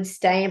 You would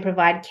stay and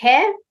provide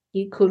care.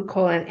 You could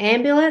call an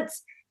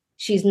ambulance.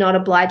 She's not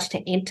obliged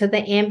to enter the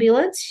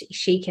ambulance.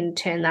 She can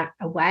turn that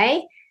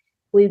away.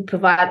 We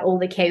provide all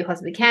the care we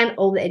possibly can,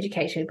 all the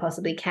education we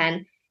possibly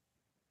can.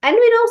 And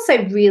we'd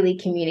also really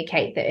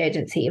communicate the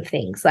urgency of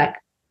things. Like,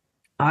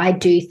 I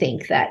do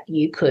think that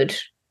you could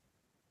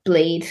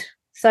bleed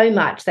so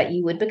much that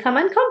you would become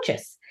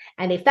unconscious.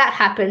 And if that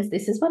happens,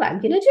 this is what I'm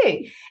going to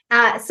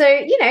do.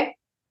 So,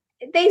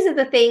 these are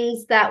the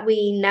things that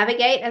we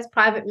navigate as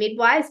private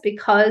midwives,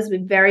 because we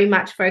very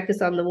much focus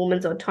on the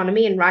woman's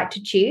autonomy and right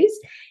to choose.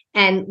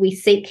 And we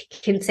seek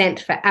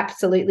consent for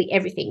absolutely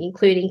everything,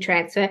 including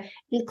transfer,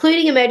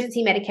 including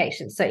emergency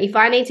medication. So if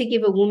I need to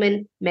give a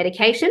woman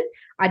medication,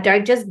 I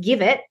don't just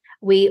give it.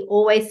 We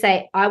always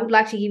say, I would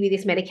like to give you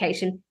this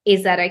medication.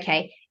 Is that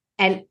okay?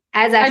 And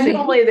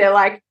normally they're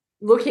like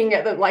looking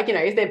at them, like,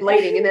 if they're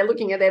bleeding and they're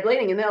looking at their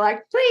bleeding and they're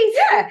like, please,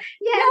 yeah,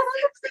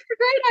 that's a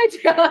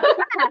great idea.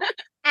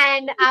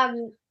 And,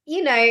 and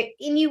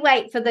you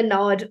wait for the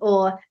nod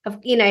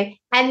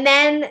and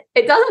then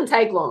it doesn't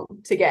take long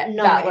to get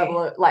that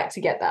level of, like, to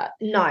get that.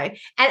 No. And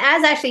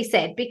as Ashley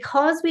said,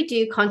 because we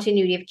do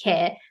continuity of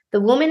care,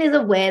 the woman is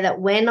aware that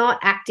we're not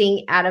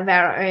acting out of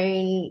our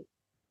own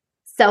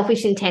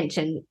selfish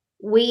intention.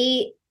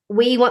 We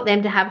want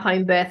them to have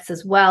home births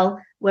as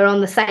well. We're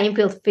on the same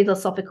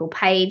philosophical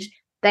page.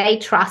 They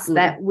trust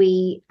that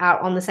we are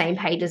on the same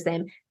page as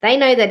them. They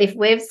know that if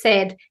we've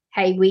said,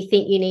 hey, we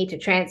think you need to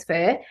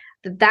transfer,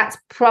 that's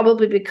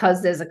probably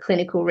because there's a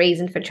clinical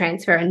reason for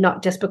transfer and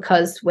not just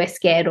because we're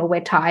scared or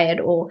we're tired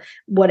or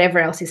whatever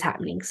else is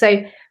happening.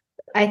 So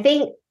I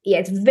think,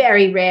 it's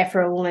very rare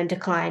for a woman to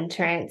decline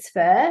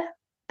transfer.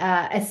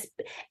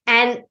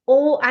 and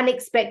or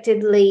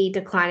unexpectedly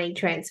declining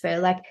transfer.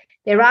 Like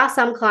there are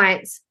some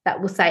clients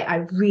that will say, I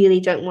really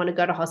don't want to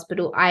go to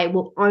hospital. I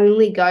will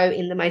only go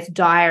in the most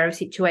dire of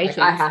situations.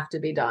 Like I have to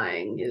be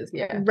dying.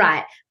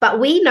 Right. But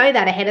we know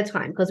that ahead of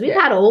time because we've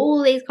had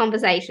all these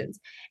conversations.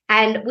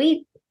 And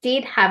we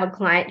did have a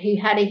client who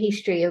had a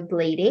history of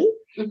bleeding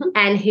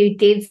and who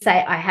did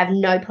say, I have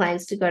no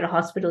plans to go to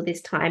hospital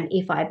this time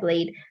if I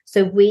bleed.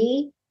 So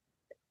we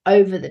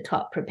over the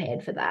top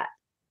prepared for that.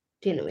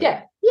 Didn't we?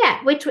 Yeah.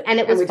 Yeah.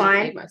 It was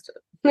fine. Most of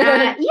it.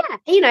 And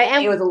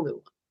it was a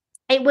little.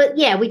 It was,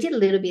 we did a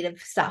little bit of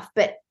stuff,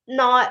 but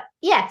not,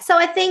 So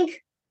I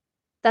think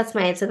that's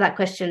my answer to that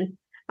question.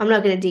 I'm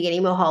not going to dig any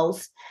more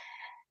holes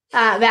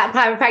about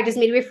private practice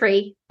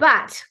midwifery,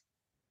 but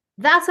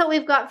that's what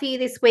we've got for you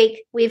this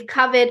week. We've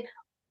covered,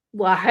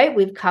 I hope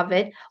we've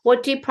covered,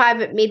 what do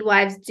private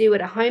midwives do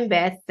at a home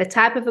birth, the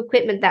type of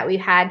equipment that we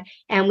had,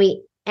 and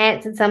we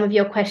answered some of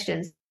your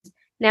questions.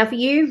 Now, if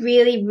you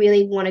really,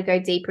 really want to go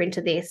deeper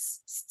into this,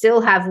 still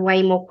have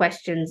way more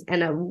questions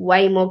and are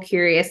way more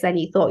curious than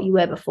you thought you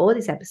were before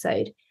this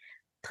episode,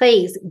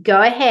 please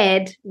go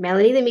ahead,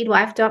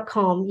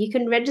 melaniethemidwife.com. You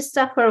can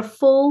register for a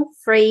full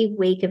free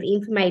week of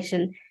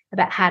information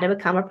about how to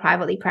become a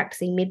privately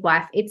practicing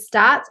midwife. It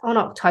starts on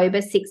October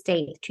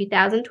 16th,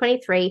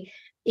 2023.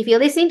 If you're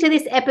listening to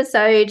this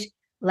episode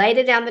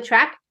later down the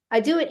track,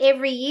 I do it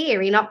every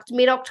year in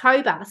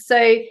mid-October.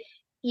 So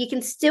you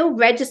can still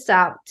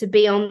register to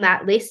be on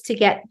that list to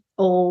get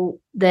all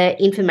the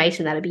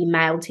information that'll be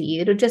mailed to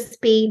you. It'll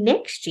just be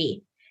next year.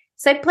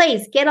 So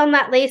please get on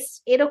that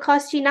list. It'll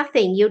cost you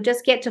nothing. You'll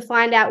just get to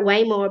find out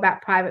way more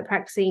about private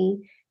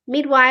practicing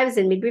midwives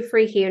and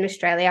midwifery here in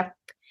Australia.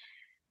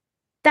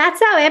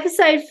 That's our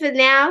episode for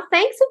now.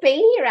 Thanks for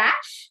being here,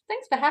 Ash.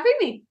 Thanks for having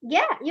me.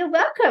 Yeah, you're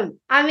welcome.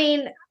 I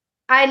mean,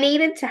 I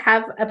needed to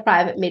have a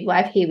private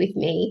midwife here with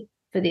me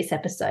for this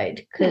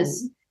episode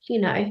because,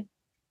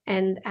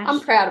 and Ash,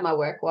 I'm proud of my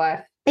work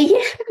wife.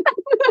 Yeah.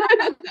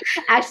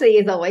 Ashley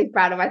is always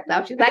proud of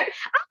myself. She's like,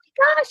 oh my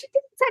gosh, you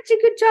did such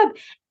a good job.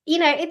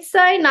 It's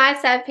so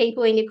nice to have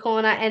people in your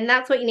corner, and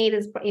that's what you need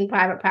in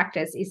private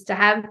practice is to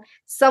have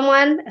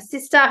someone, a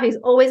sister who's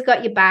always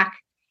got your back.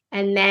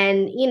 And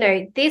then,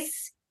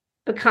 this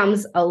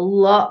becomes a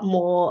lot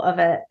more of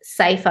a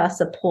safer,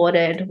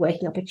 supported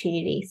working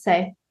opportunity.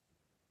 So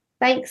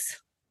thanks.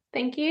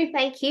 Thank you.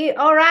 Thank you.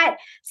 All right.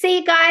 See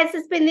you guys.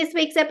 It's been this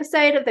week's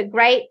episode of The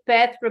Great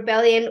Birth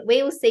Rebellion.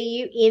 We will see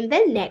you in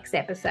the next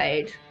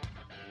episode.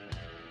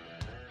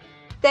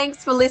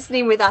 Thanks for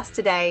listening with us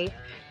today.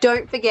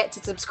 Don't forget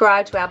to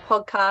subscribe to our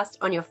podcast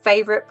on your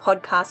favourite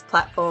podcast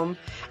platform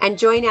and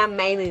join our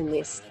mailing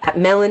list at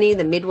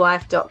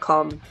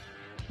melaniethemidwife.com.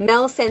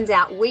 Mel sends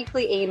out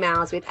weekly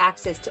emails with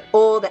access to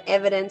all the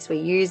evidence we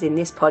use in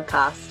this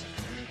podcast.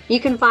 You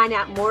can find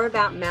out more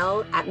about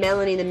Mel at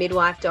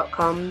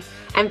melaniethemidwife.com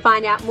and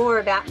find out more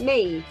about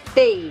me,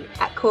 Bea,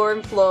 at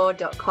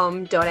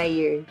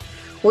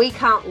coreandfloor.com.au. We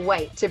can't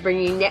wait to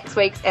bring you next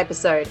week's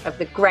episode of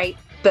The Great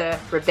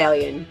Birth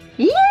Rebellion.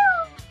 Yeah!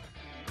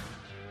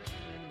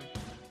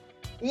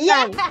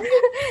 Yeah!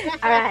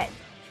 All right.